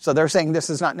kingdom. So they're saying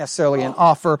this is not necessarily an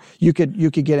offer. You could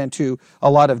get into a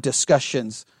lot of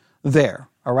discussions there.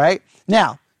 All right.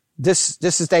 Now, this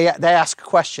is they ask a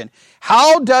question: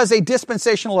 how does a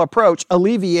dispensational approach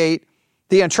alleviate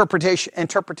the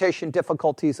interpretation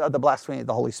difficulties of the blasphemy of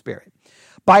the Holy Spirit?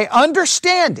 By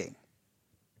understanding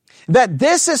that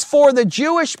this is for the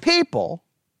Jewish people,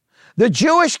 the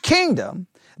Jewish kingdom,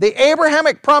 the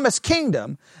Abrahamic promised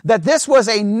kingdom, that this was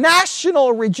a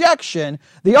national rejection.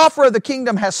 The offer of the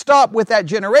kingdom has stopped with that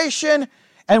generation,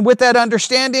 and with that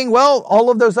understanding, well, all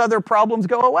of those other problems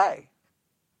go away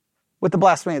with the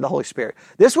blasphemy of the Holy Spirit.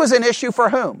 This was an issue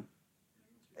for whom?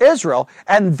 Israel.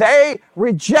 And they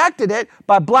rejected it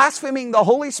by blaspheming the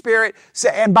Holy Spirit.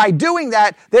 And by doing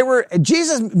that,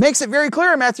 Jesus makes it very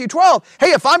clear in Matthew 12.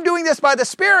 Hey, if I'm doing this by the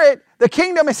Spirit, the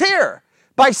kingdom is here.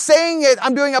 By saying it,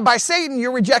 I'm doing it by Satan,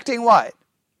 you're rejecting what?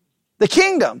 The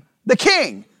kingdom, the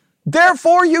king.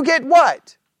 Therefore, you get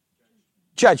what?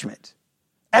 Judgment.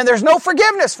 And there's no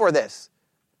forgiveness for this.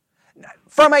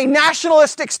 From a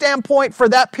nationalistic standpoint, for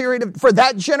that period, for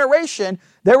that generation,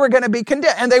 they were going to be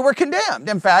condemned, and they were condemned.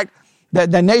 In fact,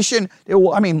 the nation,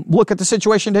 look at the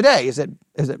situation today. Is it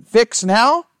fixed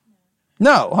now?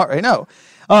 No. All right, no.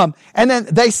 And then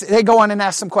they go on and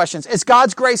ask some questions. Is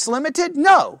God's grace limited?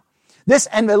 No. This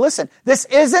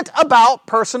isn't about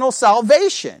personal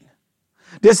salvation.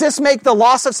 Does this make the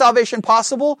loss of salvation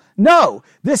possible? No.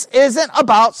 This isn't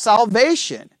about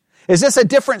salvation. Is this a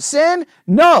different sin?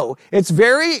 No. It's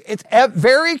very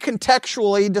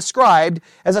contextually described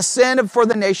as a sin for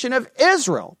the nation of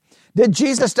Israel. Did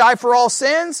Jesus die for all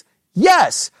sins?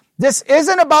 Yes. This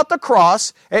isn't about the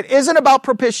cross. It isn't about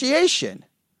propitiation.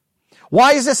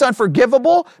 Why is this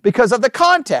unforgivable? Because of the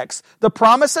context. The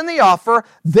promise and the offer,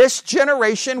 this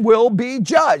generation will be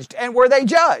judged. And were they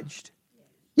judged?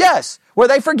 Yes. Were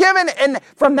they forgiven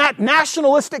from that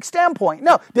nationalistic standpoint?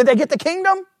 No. Did they get the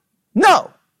kingdom?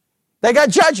 No. They got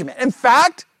judgment. In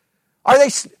fact,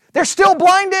 they're still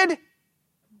blinded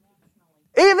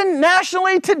even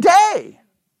nationally today.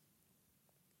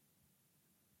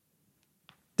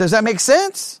 Does that make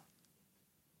sense?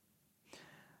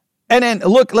 And then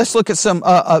let's look at some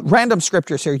random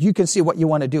scriptures here. You can see what you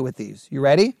want to do with these. You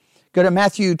ready? Go to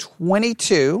Matthew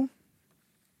 22.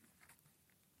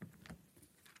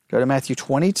 Go to Matthew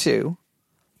 22.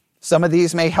 Some of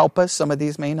these may help us, some of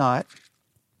these may not.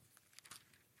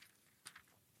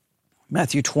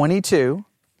 Matthew 22.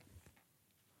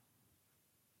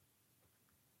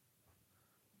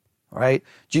 Right?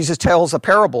 Jesus tells a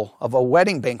parable of a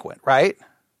wedding banquet, right?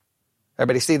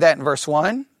 Everybody see that in verse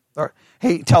 1? Or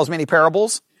he tells many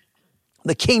parables.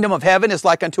 The kingdom of heaven is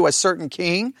like unto a certain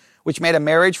king, which made a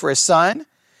marriage for his son.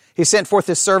 He sent forth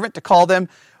his servant to call them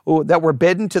that were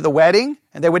bidden to the wedding,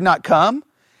 and they would not come.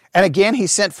 And again, he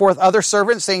sent forth other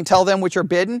servants, saying, tell them which are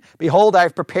bidden, behold, I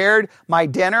have prepared my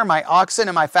dinner, my oxen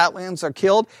and my fatlings are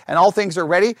killed, and all things are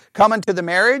ready. Come unto the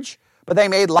marriage. But they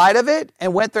made light of it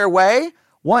and went their way,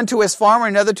 one to his farm,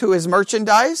 another to his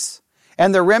merchandise.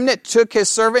 And the remnant took his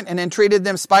servant and entreated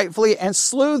them spitefully and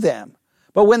slew them.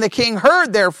 But when the king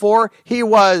heard, therefore, he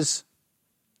was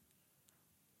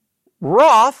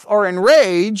wroth or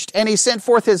enraged, and he sent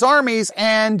forth his armies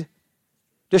and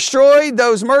destroyed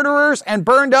those murderers and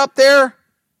burned up their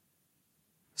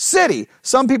city.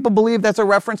 Some people believe that's a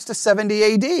reference to 70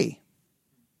 AD.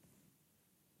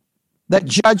 That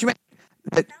judgment,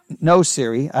 no,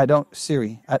 Siri, I don't,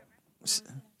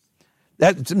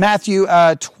 that's Matthew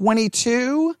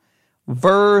 22,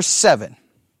 verse 7.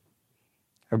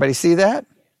 Everybody see that?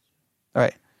 All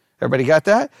right. Everybody got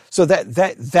that? So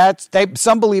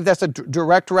some believe that's a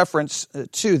direct reference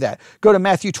to that. Go to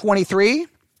Matthew 23.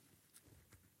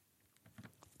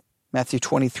 Matthew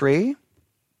 23.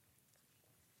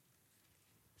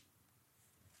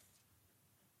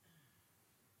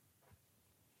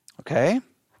 Okay.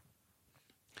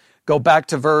 Go back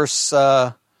to verse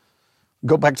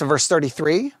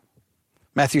 33.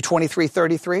 Matthew 23,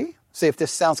 33. See if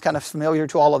this sounds kind of familiar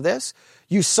to all of this.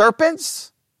 You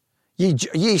serpents,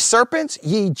 ye serpents,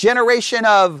 ye generation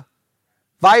of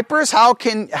vipers, how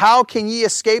can ye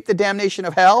escape the damnation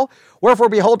of hell? Wherefore,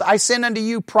 behold, I send unto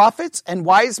you prophets and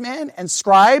wise men and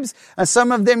scribes, and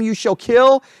some of them you shall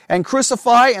kill and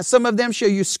crucify, and some of them shall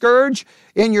you scourge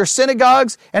in your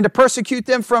synagogues, and to persecute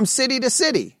them from city to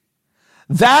city.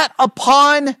 That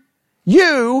upon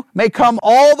you may come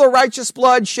all the righteous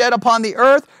blood shed upon the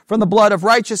earth, from the blood of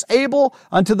righteous Abel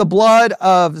unto the blood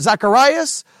of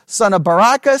Zacharias, son of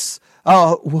Barachias,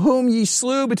 whom ye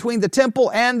slew between the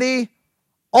temple and the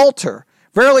altar.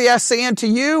 Verily I say unto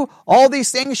you, all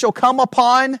these things shall come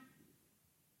upon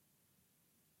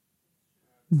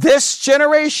this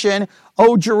generation.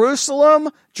 O Jerusalem,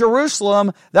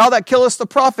 Jerusalem, thou that killest the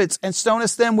prophets and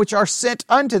stonest them which are sent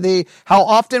unto thee, how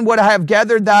often would I have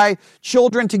gathered thy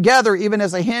children together, even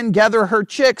as a hen gathereth her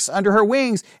chicks under her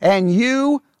wings, and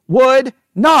you would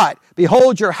not.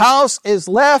 Behold, your house is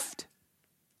left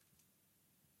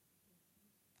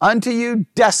unto you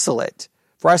desolate.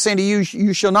 For I say unto you,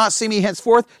 you shall not see me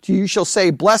henceforth, till you shall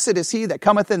say, blessed is he that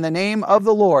cometh in the name of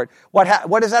the Lord.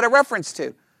 What is that a reference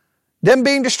to? Them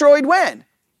being destroyed when?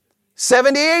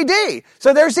 70 AD.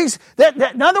 So there's these,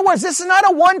 in other words, this is not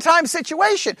a one-time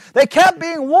situation. They kept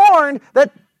being warned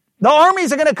that the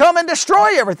armies are going to come and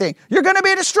destroy everything. You're going to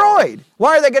be destroyed.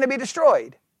 Why are they going to be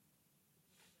destroyed?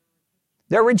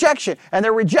 Their rejection. And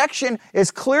their rejection is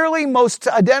clearly most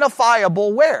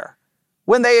identifiable where?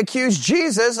 When they accuse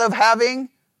Jesus of having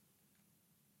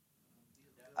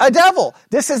a devil.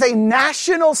 This is a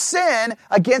national sin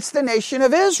against the nation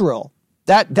of Israel.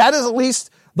 That is at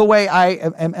least the way I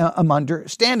am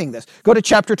understanding this. Go to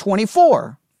chapter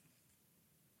 24.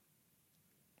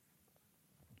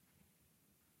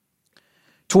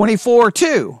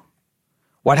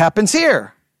 What happens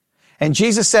here? And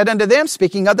Jesus said unto them,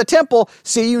 speaking of the temple,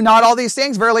 see you not all these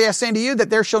things? Verily I say unto you that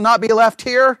there shall not be left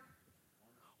here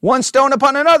one stone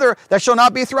upon another that shall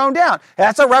not be thrown down.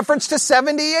 That's a reference to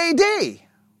 70 AD.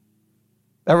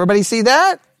 Everybody see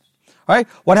that? All right.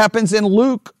 What happens in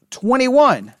Luke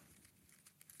 21?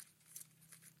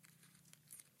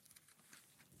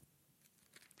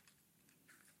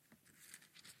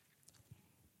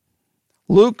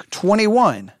 Luke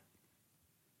 21.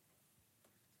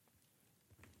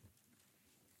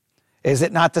 Is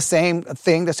it not the same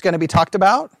thing that's going to be talked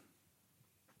about?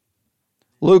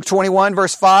 Luke 21,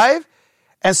 verse 5.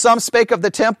 And some spake of the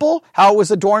temple, how it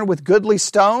was adorned with goodly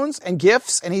stones and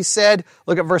gifts. And he said,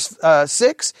 look at verse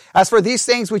 6. As for these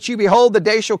things which you behold, the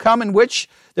day shall come in which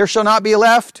there shall not be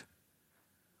left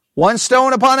one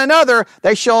stone upon another,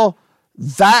 that shall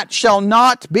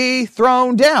not be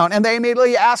thrown down. And they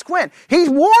immediately ask when. He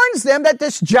warns them that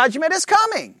this judgment is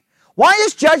coming. Why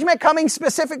is judgment coming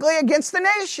specifically against the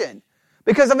nation?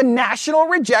 Because of a national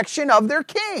rejection of their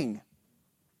king.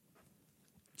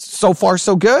 So far,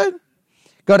 so good.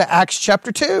 Go to Acts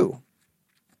chapter 2.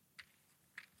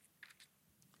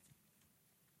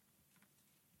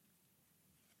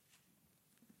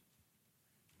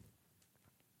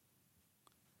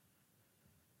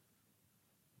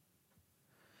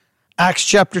 Acts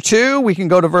chapter 2, we can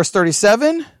go to verse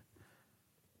 37.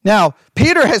 Now,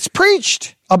 Peter has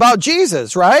preached about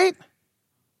Jesus, right?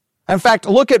 In fact,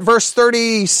 look at verse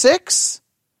 36.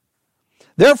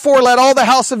 Therefore, let all the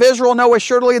house of Israel know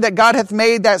assuredly that God hath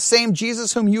made that same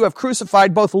Jesus whom you have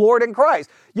crucified, both Lord and Christ.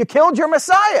 You killed your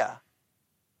Messiah.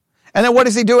 And then what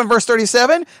does he do in verse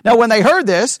 37? Now when they heard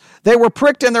this, they were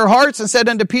pricked in their hearts and said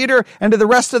unto Peter and to the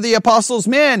rest of the apostles,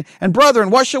 men and brethren,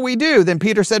 what shall we do? Then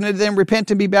Peter said unto them,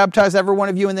 repent and be baptized, every one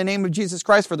of you, in the name of Jesus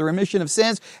Christ for the remission of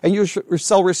sins, and you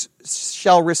shall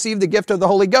receive the gift of the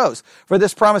Holy Ghost. For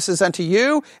this promise is unto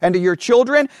you and to your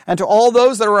children and to all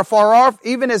those that are afar off,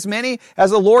 even as many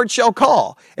as the Lord shall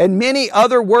call. And many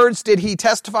other words did he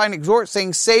testify and exhort,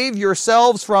 saying, save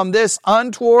yourselves from this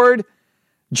untoward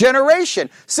generation.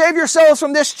 Save yourselves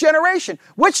from this generation.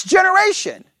 Which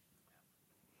generation?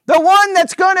 The one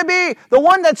that's going to be the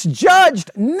one that's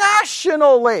judged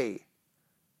nationally.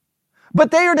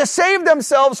 But they are to save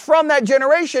themselves from that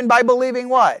generation by believing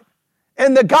what?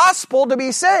 In the gospel to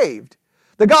be saved.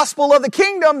 The gospel of the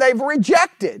kingdom they've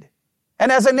rejected.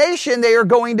 And as a nation they are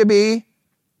going to be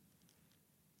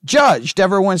judged.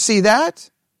 Everyone see that?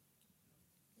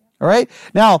 All right.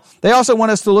 Now, they also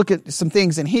want us to look at some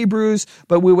things in Hebrews,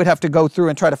 but we would have to go through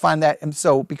and try to find that. And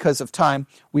so because of time,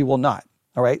 we will not.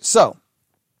 All right. So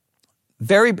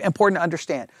very important to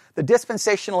understand. The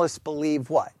dispensationalists believe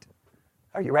what?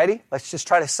 Are you ready? Let's just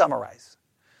try to summarize.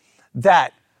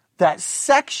 That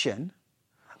section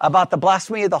about the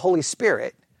blasphemy of the Holy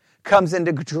Spirit comes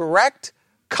into direct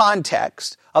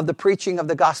context of the preaching of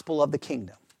the gospel of the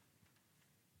kingdom.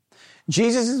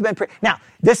 Jesus has been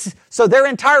so their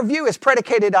entire view is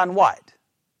predicated on what?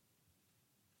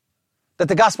 That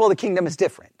the gospel of the kingdom is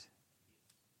different.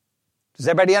 Does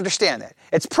everybody understand that?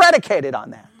 It's predicated on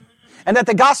that. And that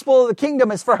the gospel of the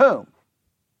kingdom is for whom?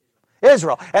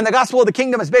 Israel. And the gospel of the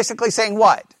kingdom is basically saying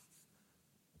what?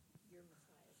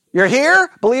 You're here,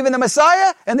 believe in the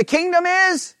Messiah, and the kingdom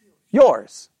is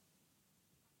yours.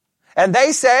 And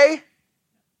they say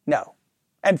no.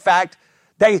 In fact,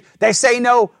 they say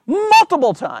no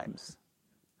multiple times.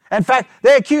 In fact,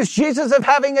 they accuse Jesus of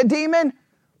having a demon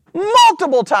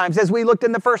multiple times, as we looked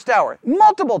in the first hour.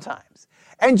 Multiple times.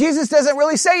 And Jesus doesn't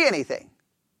really say anything.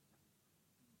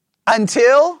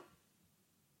 Until,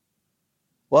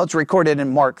 well, it's recorded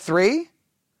in Mark 3.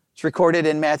 It's recorded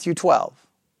in Matthew 12,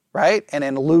 right? And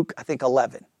in Luke, I think,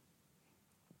 11.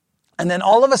 And then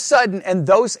all of a sudden, in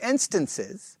those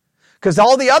instances, because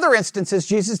all the other instances,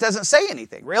 Jesus doesn't say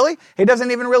anything, really. He doesn't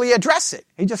even really address it.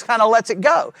 He just kind of lets it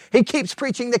go. He keeps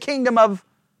preaching the kingdom of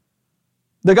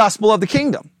the gospel of the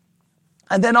kingdom.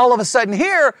 And then all of a sudden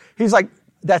here, he's like,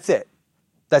 that's it.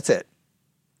 That's it.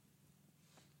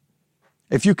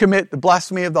 If you commit the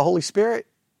blasphemy of the Holy Spirit,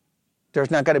 there's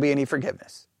not going to be any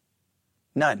forgiveness.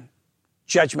 None.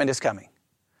 Judgment is coming.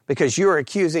 Because you are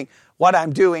accusing what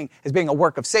I'm doing as being a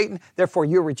work of Satan, therefore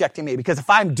you're rejecting me. Because if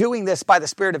I'm doing this by the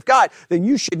Spirit of God, then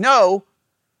you should know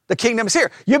the kingdom is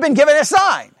here. You've been given a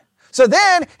sign. So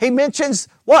then he mentions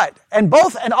what? And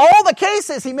all the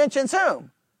cases he mentions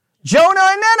whom? Jonah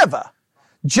and Nineveh.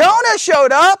 Jonah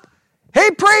showed up,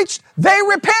 he preached, they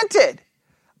repented.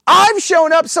 I've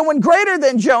shown up, someone greater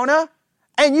than Jonah,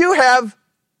 and you have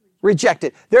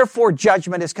rejected. Therefore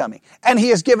judgment is coming. And he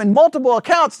has given multiple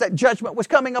accounts that judgment was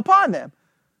coming upon them.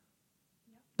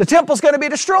 The temple's going to be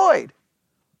destroyed.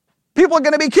 People are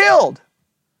going to be killed.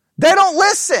 They don't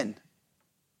listen.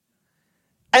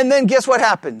 And then guess what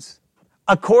happens?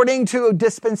 According to a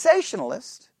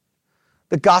dispensationalist,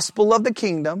 the gospel of the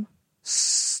kingdom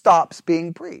stops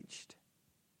being preached.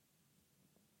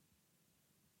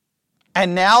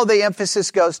 And now the emphasis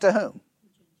goes to whom?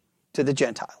 To the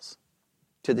Gentiles.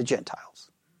 To the Gentiles.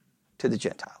 To the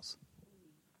Gentiles.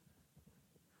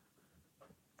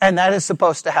 And that is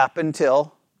supposed to happen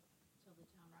till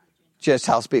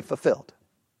Gentiles be fulfilled.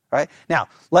 Right? Now,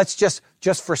 let's just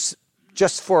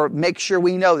for make sure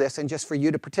we know this and just for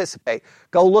you to participate,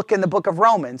 go look in the book of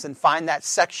Romans and find that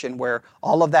section where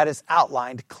all of that is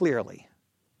outlined clearly.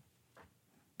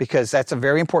 Because that's a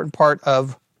very important part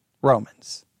of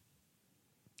Romans.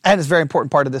 And it's a very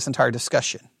important part of this entire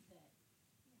discussion.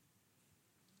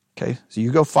 Okay, so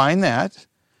you go find that.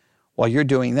 While you're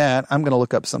doing that, I'm going to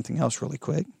look up something else really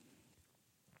quick.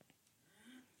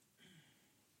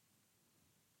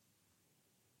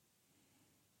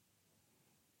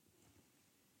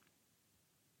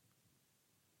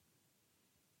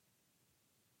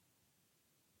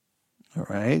 All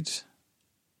right.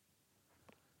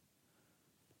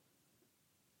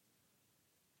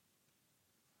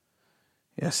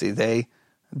 Yeah, see,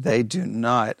 they do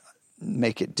not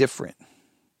make it different.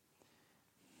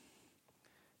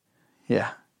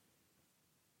 Yeah.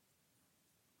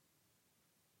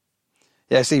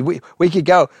 Yeah, see, we could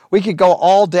go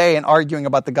all day and arguing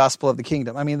about the gospel of the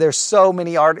kingdom. I mean, there's so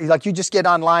many like you just get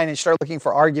online and start looking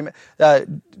for argument.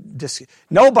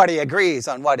 Nobody agrees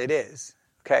on what it is.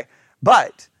 Okay,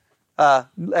 but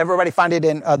everybody find it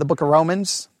in the book of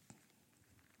Romans.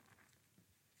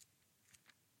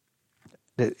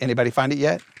 Did anybody find it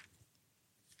yet?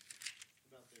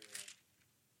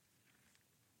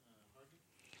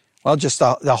 Well, just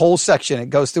the whole section. It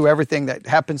goes through everything that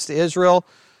happens to Israel.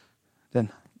 Then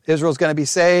Israel's going to be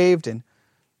saved. And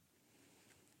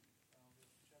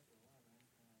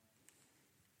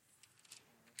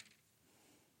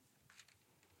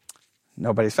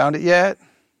nobody's found it yet.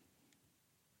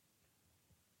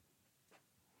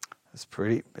 It's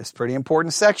pretty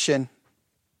important section.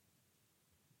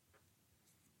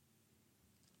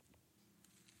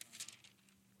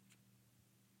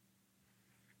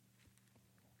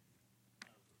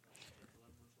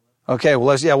 Okay,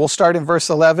 well, we'll start in verse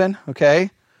 11, okay?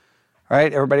 All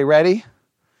right, everybody ready?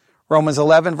 Romans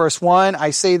 11, verse 1, I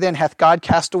say then, hath God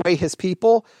cast away his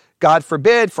people? God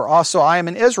forbid, for also I am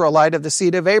an Israelite of the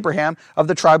seed of Abraham, of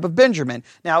the tribe of Benjamin.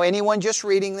 Now, anyone just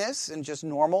reading this and just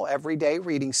normal, everyday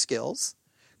reading skills,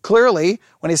 clearly,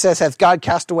 when he says, hath God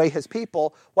cast away his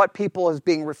people, what people is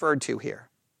being referred to here?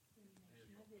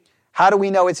 How do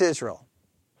we know it's Israel?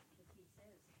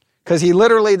 Because he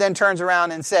literally then turns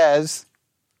around and says,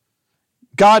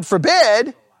 God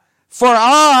forbid, for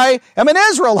I am an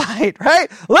Israelite,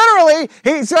 right? Literally,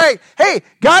 he's saying, hey,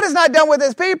 God is not done with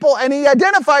his people, and he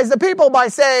identifies the people by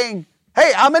saying,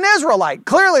 hey, I'm an Israelite.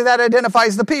 Clearly that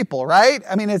identifies the people, right?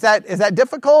 I mean, is that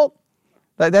difficult?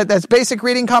 That's basic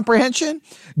reading comprehension.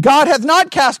 God hath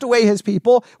not cast away his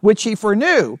people, which he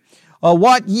foreknew.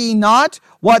 Wot ye not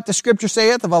what the scripture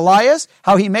saith of Elias,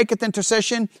 how he maketh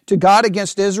intercession to God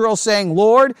against Israel, saying,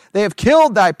 Lord, they have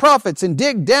killed thy prophets and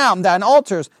digged down thine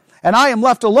altars, and I am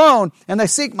left alone, and they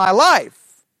seek my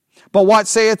life. But what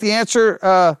saith the answer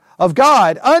of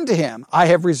God unto him? I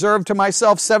have reserved to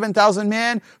myself 7,000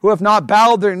 men who have not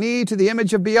bowed their knee to the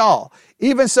image of Baal.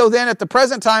 Even so then, at the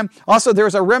present time, also there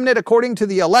is a remnant according to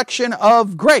the election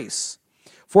of grace.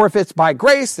 For if it's by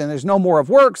grace, then there's no more of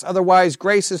works. Otherwise,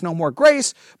 grace is no more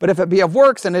grace. But if it be of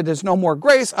works, then it is no more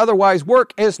grace. Otherwise,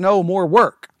 work is no more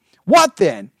work. What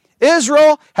then?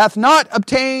 Israel hath not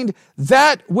obtained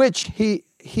that which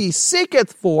he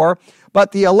seeketh for,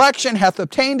 but the election hath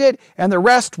obtained it, and the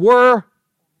rest were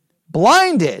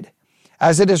blinded.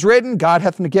 As it is written, God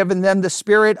hath given them the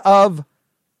spirit of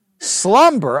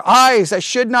slumber, eyes that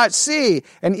should not see,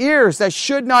 and ears that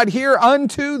should not hear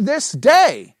unto this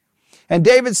day. And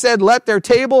David said, let their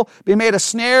table be made a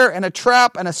snare and a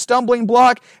trap and a stumbling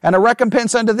block and a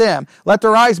recompense unto them. Let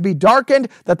their eyes be darkened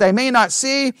that they may not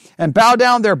see, and bow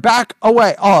down their back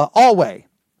away, alway.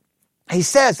 He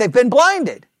says they've been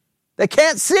blinded. They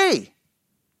can't see.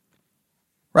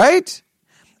 Right?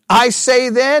 I say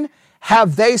then,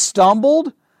 have they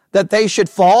stumbled that they should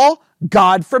fall?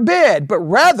 God forbid. But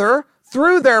rather,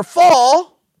 through their fall,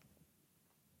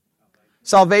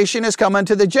 salvation is come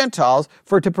unto the Gentiles,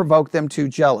 for to provoke them to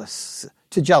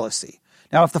jealousy.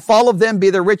 Now, if the fall of them be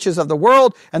the riches of the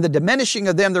world, and the diminishing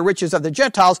of them the riches of the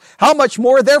Gentiles, how much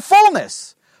more their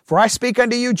fullness? For I speak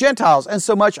unto you Gentiles, and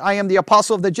so much I am the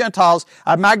apostle of the Gentiles,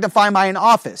 I magnify mine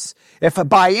office. If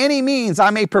by any means I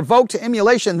may provoke to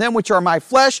emulation them which are my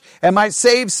flesh, and might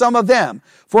save some of them.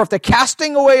 For if the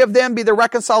casting away of them be the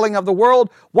reconciling of the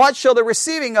world, what shall the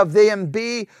receiving of them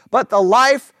be but the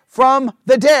life from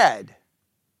the dead?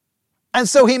 And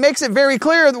so he makes it very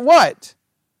clear that what?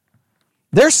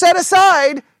 They're set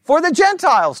aside for the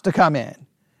Gentiles to come in.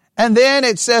 And then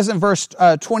it says in verse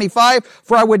 25,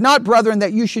 for I would not, brethren,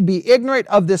 that you should be ignorant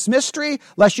of this mystery,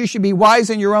 lest you should be wise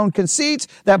in your own conceits,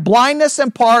 that blindness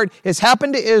in part is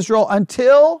happened to Israel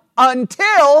until,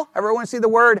 everyone see the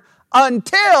word,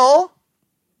 until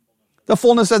the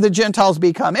fullness of the Gentiles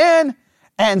be come in,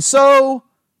 and so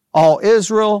all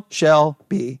Israel shall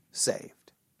be saved.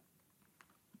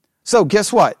 So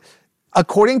guess what?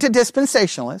 According to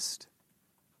dispensationalists,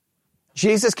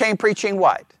 Jesus came preaching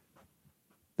what?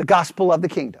 The gospel of the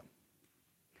kingdom.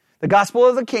 The gospel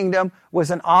of the kingdom was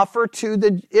an offer to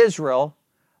the Israel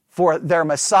for their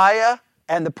Messiah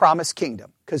and the promised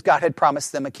kingdom, because God had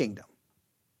promised them a kingdom.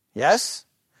 Yes?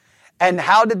 And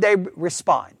how did they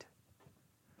respond?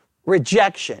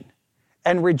 Rejection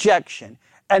and rejection.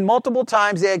 And multiple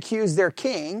times they accused their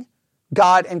king,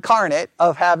 God incarnate,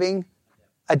 of having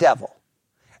a devil.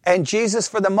 And Jesus,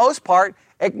 for the most part,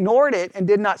 ignored it and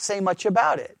did not say much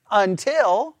about it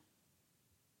until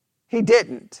he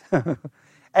didn't.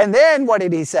 And then what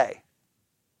did he say?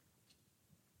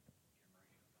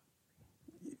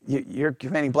 You're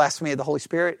committing blasphemy of the Holy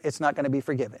Spirit. It's not going to be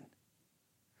forgiven.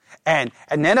 And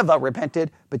Nineveh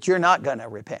repented, but you're not going to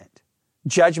repent.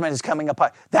 Judgment is coming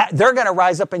upon that. They're going to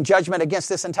rise up in judgment against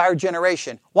this entire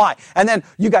generation. Why? And then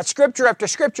you got scripture after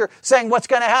scripture saying what's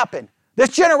going to happen. This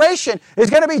generation is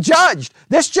going to be judged.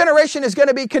 This generation is going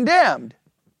to be condemned,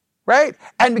 right?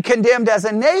 And condemned as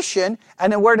a nation.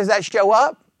 And then where does that show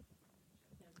up?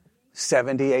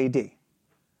 70 AD.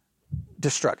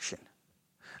 Destruction.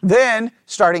 Then,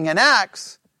 starting in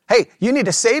Acts, hey, you need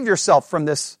to save yourself from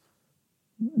this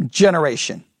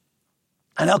generation.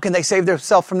 And how can they save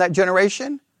themselves from that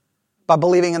generation? By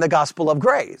believing in the gospel of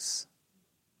grace.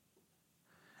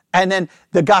 And then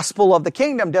the gospel of the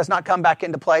kingdom does not come back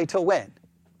into play till when?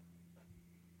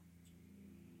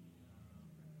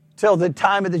 Till the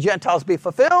time of the Gentiles be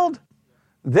fulfilled.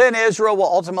 Then Israel will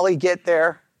ultimately get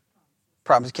their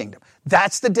promised kingdom.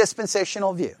 That's the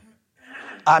dispensational view.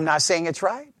 I'm not saying it's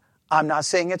right. I'm not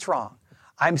saying it's wrong.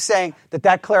 I'm saying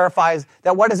that clarifies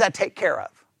that what does that take care of?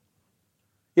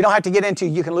 You don't have to get into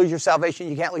you can lose your salvation,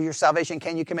 you can't lose your salvation,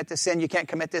 can you commit this sin, you can't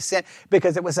commit this sin,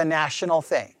 because it was a national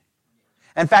thing.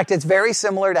 In fact, it's very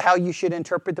similar to how you should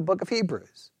interpret the book of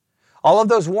Hebrews. All of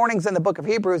those warnings in the book of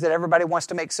Hebrews that everybody wants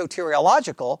to make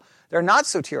soteriological, they're not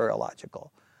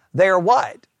soteriological. They're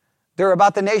what? They're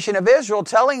about the nation of Israel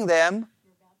telling them,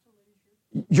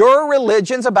 your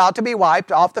religion's about to be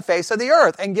wiped off the face of the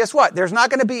earth. And guess what? There's not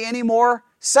going to be any more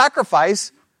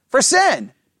sacrifice for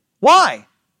sin. Why?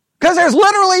 Because there's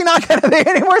literally not going to be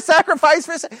any more sacrifice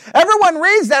for sin. Everyone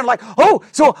reads that and like, oh,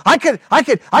 so I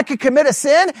could commit a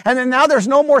sin and then now there's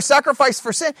no more sacrifice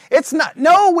for sin. It's not.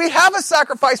 No, we have a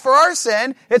sacrifice for our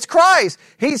sin. It's Christ.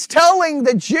 He's telling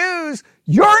the Jews,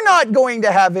 you're not going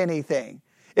to have anything.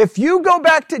 If you go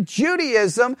back to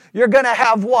Judaism, you're going to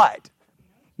have what?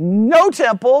 No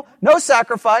temple, no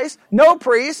sacrifice, no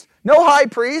priest, no high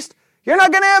priest. You're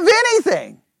not going to have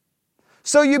anything.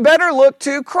 So you better look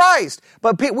to Christ.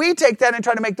 But we take that and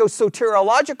try to make those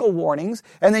soteriological warnings,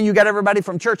 and then you got everybody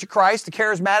from Church of Christ to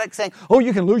Charismatic saying, oh,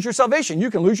 you can lose your salvation, you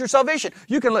can lose your salvation.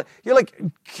 You're like,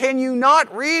 can you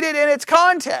not read it in its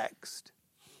context?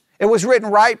 It was written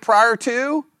right prior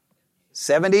to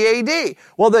 70 AD.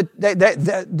 Well, the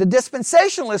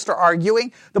dispensationalists are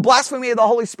arguing the blasphemy of the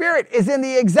Holy Spirit is in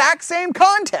the exact same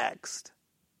context.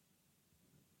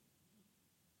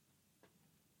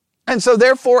 And so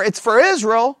therefore it's for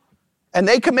Israel, and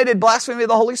they committed blasphemy of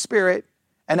the Holy Spirit,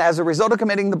 and as a result of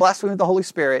committing the blasphemy of the Holy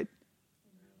Spirit,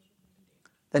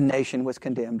 the nation was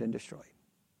condemned and destroyed.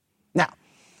 Now,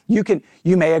 you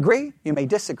may agree, you may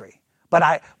disagree,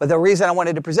 but the reason I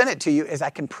wanted to present it to you is I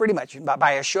can pretty much,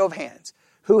 by a show of hands,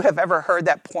 who have ever heard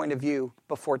that point of view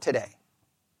before today?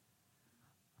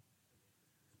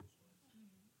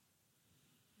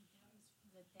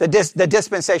 The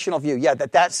dispensational view, yeah,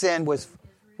 that sin was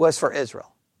for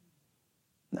Israel.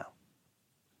 No.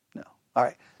 All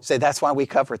right. So that's why we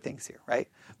cover things here, right?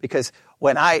 Because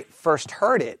when I first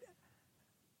heard it,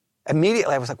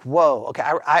 immediately I was like, whoa, okay,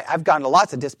 I've gone to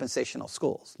lots of dispensational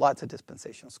schools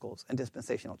and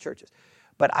dispensational churches.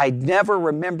 But I never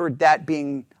remembered that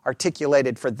being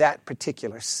articulated for that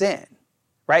particular sin,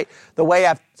 right? The way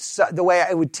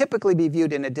it would typically be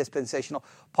viewed in a dispensational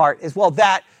part is, well,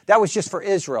 that was just for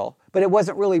Israel, but it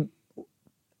wasn't really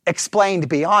explained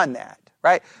beyond that,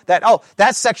 right?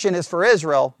 That section is for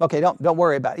Israel. Okay, don't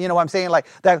worry about it. You know what I'm saying? Like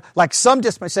some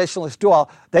dispensationalists do,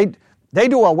 they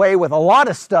do away with a lot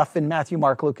of stuff in Matthew,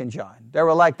 Mark, Luke, and John. They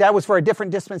were like, that was for a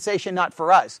different dispensation, not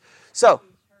for us. So,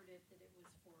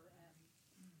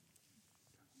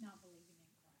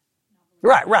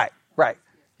 right.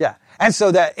 Yeah. And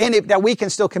so that we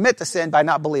can still commit the sin by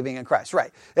not believing in Christ.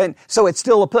 Right. And so it's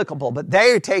still applicable, but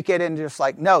they take it and just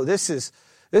like, no, this is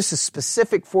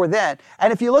specific for that.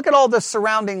 And if you look at all the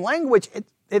surrounding language,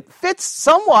 it fits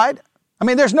somewhat. I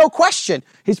mean, there's no question.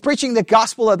 He's preaching the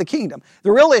gospel of the kingdom.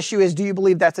 The real issue is, do you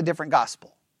believe that's a different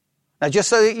gospel? Now, just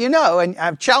so that you know, and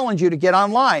I've challenged you to get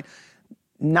online,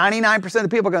 99% of the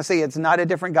people are going to say it's not a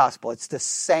different gospel. It's the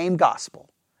same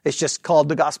gospel. It's just called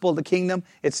the gospel of the kingdom.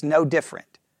 It's no different.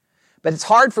 But it's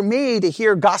hard for me to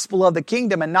hear gospel of the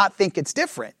kingdom and not think it's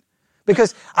different,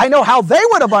 because I know how they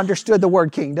would have understood the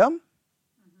word kingdom.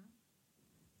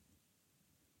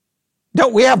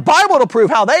 Don't we have Bible to prove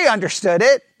how they understood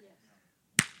it?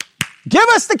 Give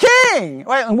us the king.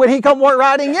 And when he come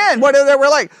riding in, what they were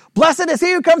like? Blessed is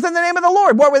he who comes in the name of the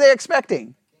Lord. What were they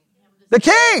expecting? The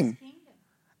king.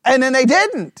 And then they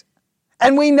didn't.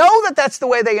 And we know that that's the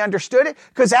way they understood it,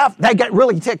 because they get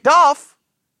really ticked off.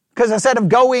 Because instead of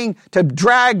going to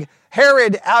drag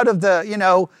Herod out of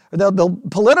the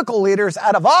political leaders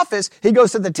out of office, he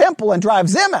goes to the temple and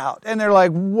drives them out. And they're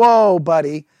like, whoa,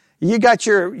 buddy. You got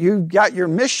your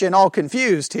mission all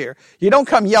confused here. You don't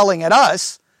come yelling at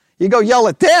us. You go yell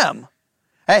at them.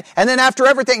 And then after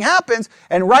everything happens,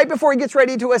 and right before he gets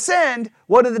ready to ascend,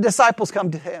 what do the disciples come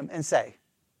to him and say?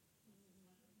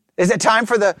 Is it time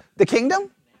for the kingdom?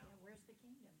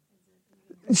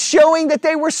 Showing that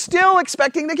they were still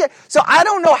expecting the kingdom. So I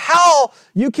don't know how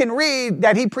you can read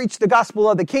that he preached the gospel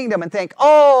of the kingdom and think,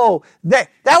 oh, that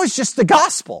was just the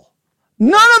gospel.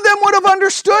 None of them would have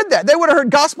understood that. They would have heard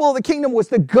gospel of the kingdom was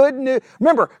the good news.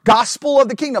 Remember, gospel of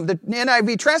the kingdom. The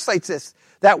NIV translates this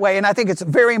that way, and I think it's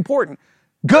very important.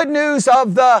 Good news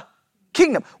of the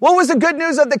kingdom. What was the good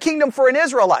news of the kingdom for an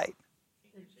Israelite?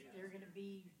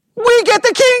 We get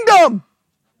the kingdom.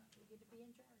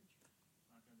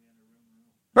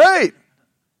 Right.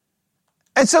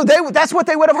 And so that's what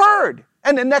they would have heard.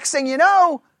 And the next thing you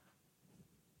know,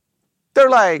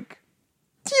 they're like,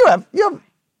 you have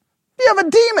a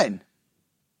demon.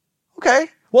 Okay.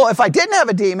 Well, if I didn't have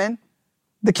a demon,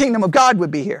 the kingdom of God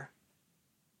would be here.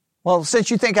 Well,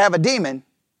 since you think I have a demon,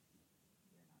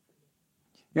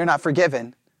 you're not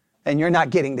forgiven and you're not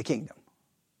getting the kingdom.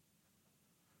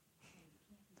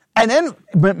 And then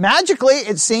magically,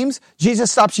 it seems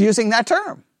Jesus stops using that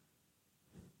term.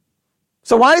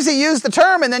 So why does he use the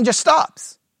term and then just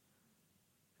stops?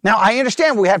 Now, I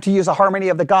understand we have to use a harmony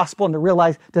of the gospel and to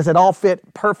realize, does it all fit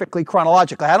perfectly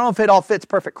chronologically? I don't know if it all fits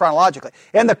perfect chronologically.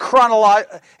 In the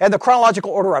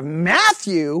chronological order of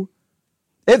Matthew,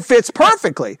 it fits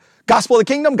perfectly. Gospel of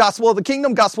the kingdom, gospel of the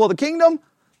kingdom, gospel of the kingdom,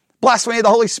 blasphemy of the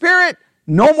Holy Spirit,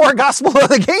 no more gospel of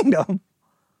the kingdom.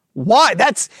 Why?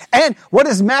 And what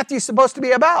is Matthew supposed to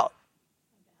be about?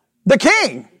 The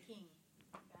king.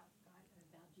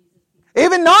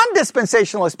 Even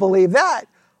non-dispensationalists believe that.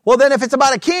 Well, then if it's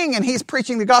about a king and he's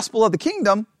preaching the gospel of the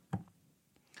kingdom,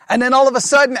 and then all of a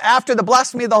sudden after the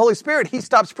blasphemy of the Holy Spirit, he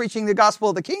stops preaching the gospel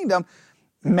of the kingdom,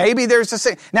 maybe there's a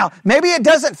sin. Now, maybe it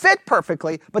doesn't fit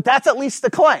perfectly, but that's at least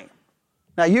the claim.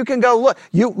 Now, you can go look.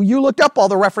 You looked up all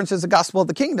the references to the gospel of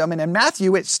the kingdom, and in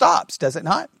Matthew it stops, does it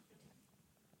not?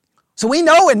 So we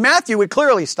know in Matthew it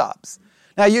clearly stops.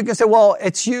 Now, you can say, well,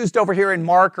 it's used over here in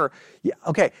Mark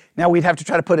okay, now we'd have to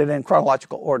try to put it in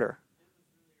chronological order.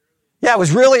 Yeah, it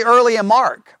was really early in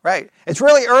Mark, right? It's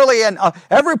really early in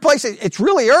every place. It's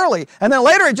really early. And then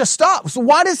later it just stops. So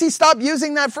why does he stop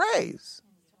using that phrase?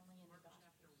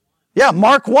 Yeah,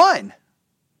 Mark 1.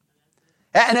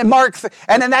 And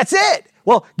then that's it.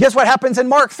 Well, guess what happens in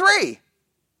Mark 3?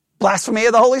 Blasphemy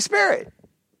of the Holy Spirit.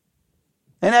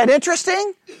 Isn't that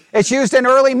interesting? It's used in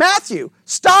early Matthew.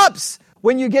 Stops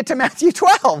when you get to Matthew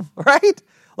 12, right?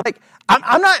 Like,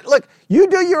 I'm not, look, you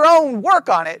do your own work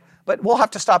on it, but we'll have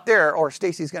to stop there, or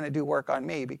Stacy's going to do work on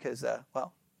me because,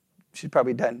 she's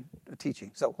probably done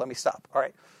teaching. So let me stop. All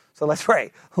right. So let's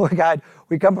pray. Lord God,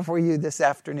 we come before you this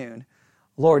afternoon.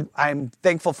 Lord, I'm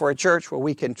thankful for a church where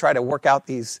we can try to work out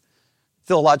these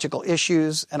theological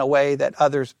issues in a way that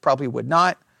others probably would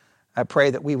not. I pray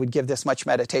that we would give this much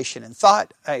meditation and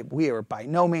thought. We are by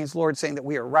no means, Lord, saying that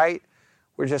we are right.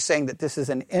 We're just saying that this is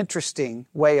an interesting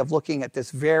way of looking at this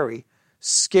very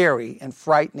scary and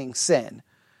frightening sin.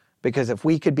 Because if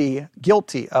we could be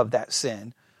guilty of that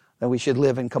sin, then we should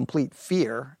live in complete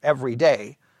fear every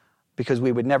day, because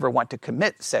we would never want to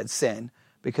commit said sin,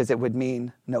 because it would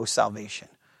mean no salvation.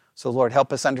 So Lord,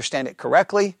 help us understand it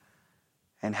correctly,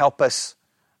 and help us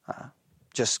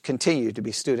just continue to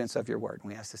be students of your word.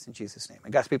 And we ask this in Jesus' name.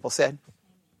 And God's people said,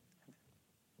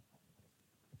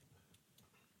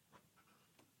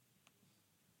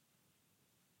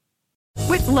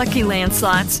 with Lucky Land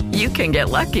Slots, you can get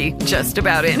lucky just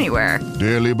about anywhere.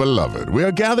 Dearly beloved, we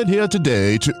are gathered here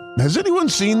today to... Has anyone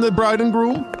seen the bride and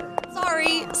groom?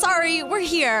 Sorry, we're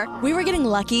here. We were getting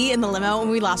lucky in the limo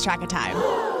and we lost track of time.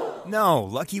 No,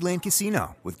 Lucky Land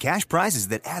Casino, with cash prizes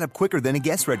that add up quicker than a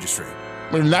guest registry.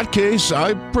 In that case,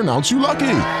 I pronounce you lucky.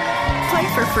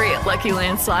 Play for free at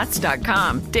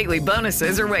LuckyLandSlots.com. Daily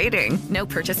bonuses are waiting. No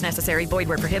purchase necessary. Void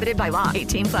where prohibited by law.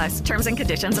 18+. Terms and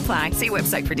conditions apply. See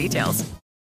website for details.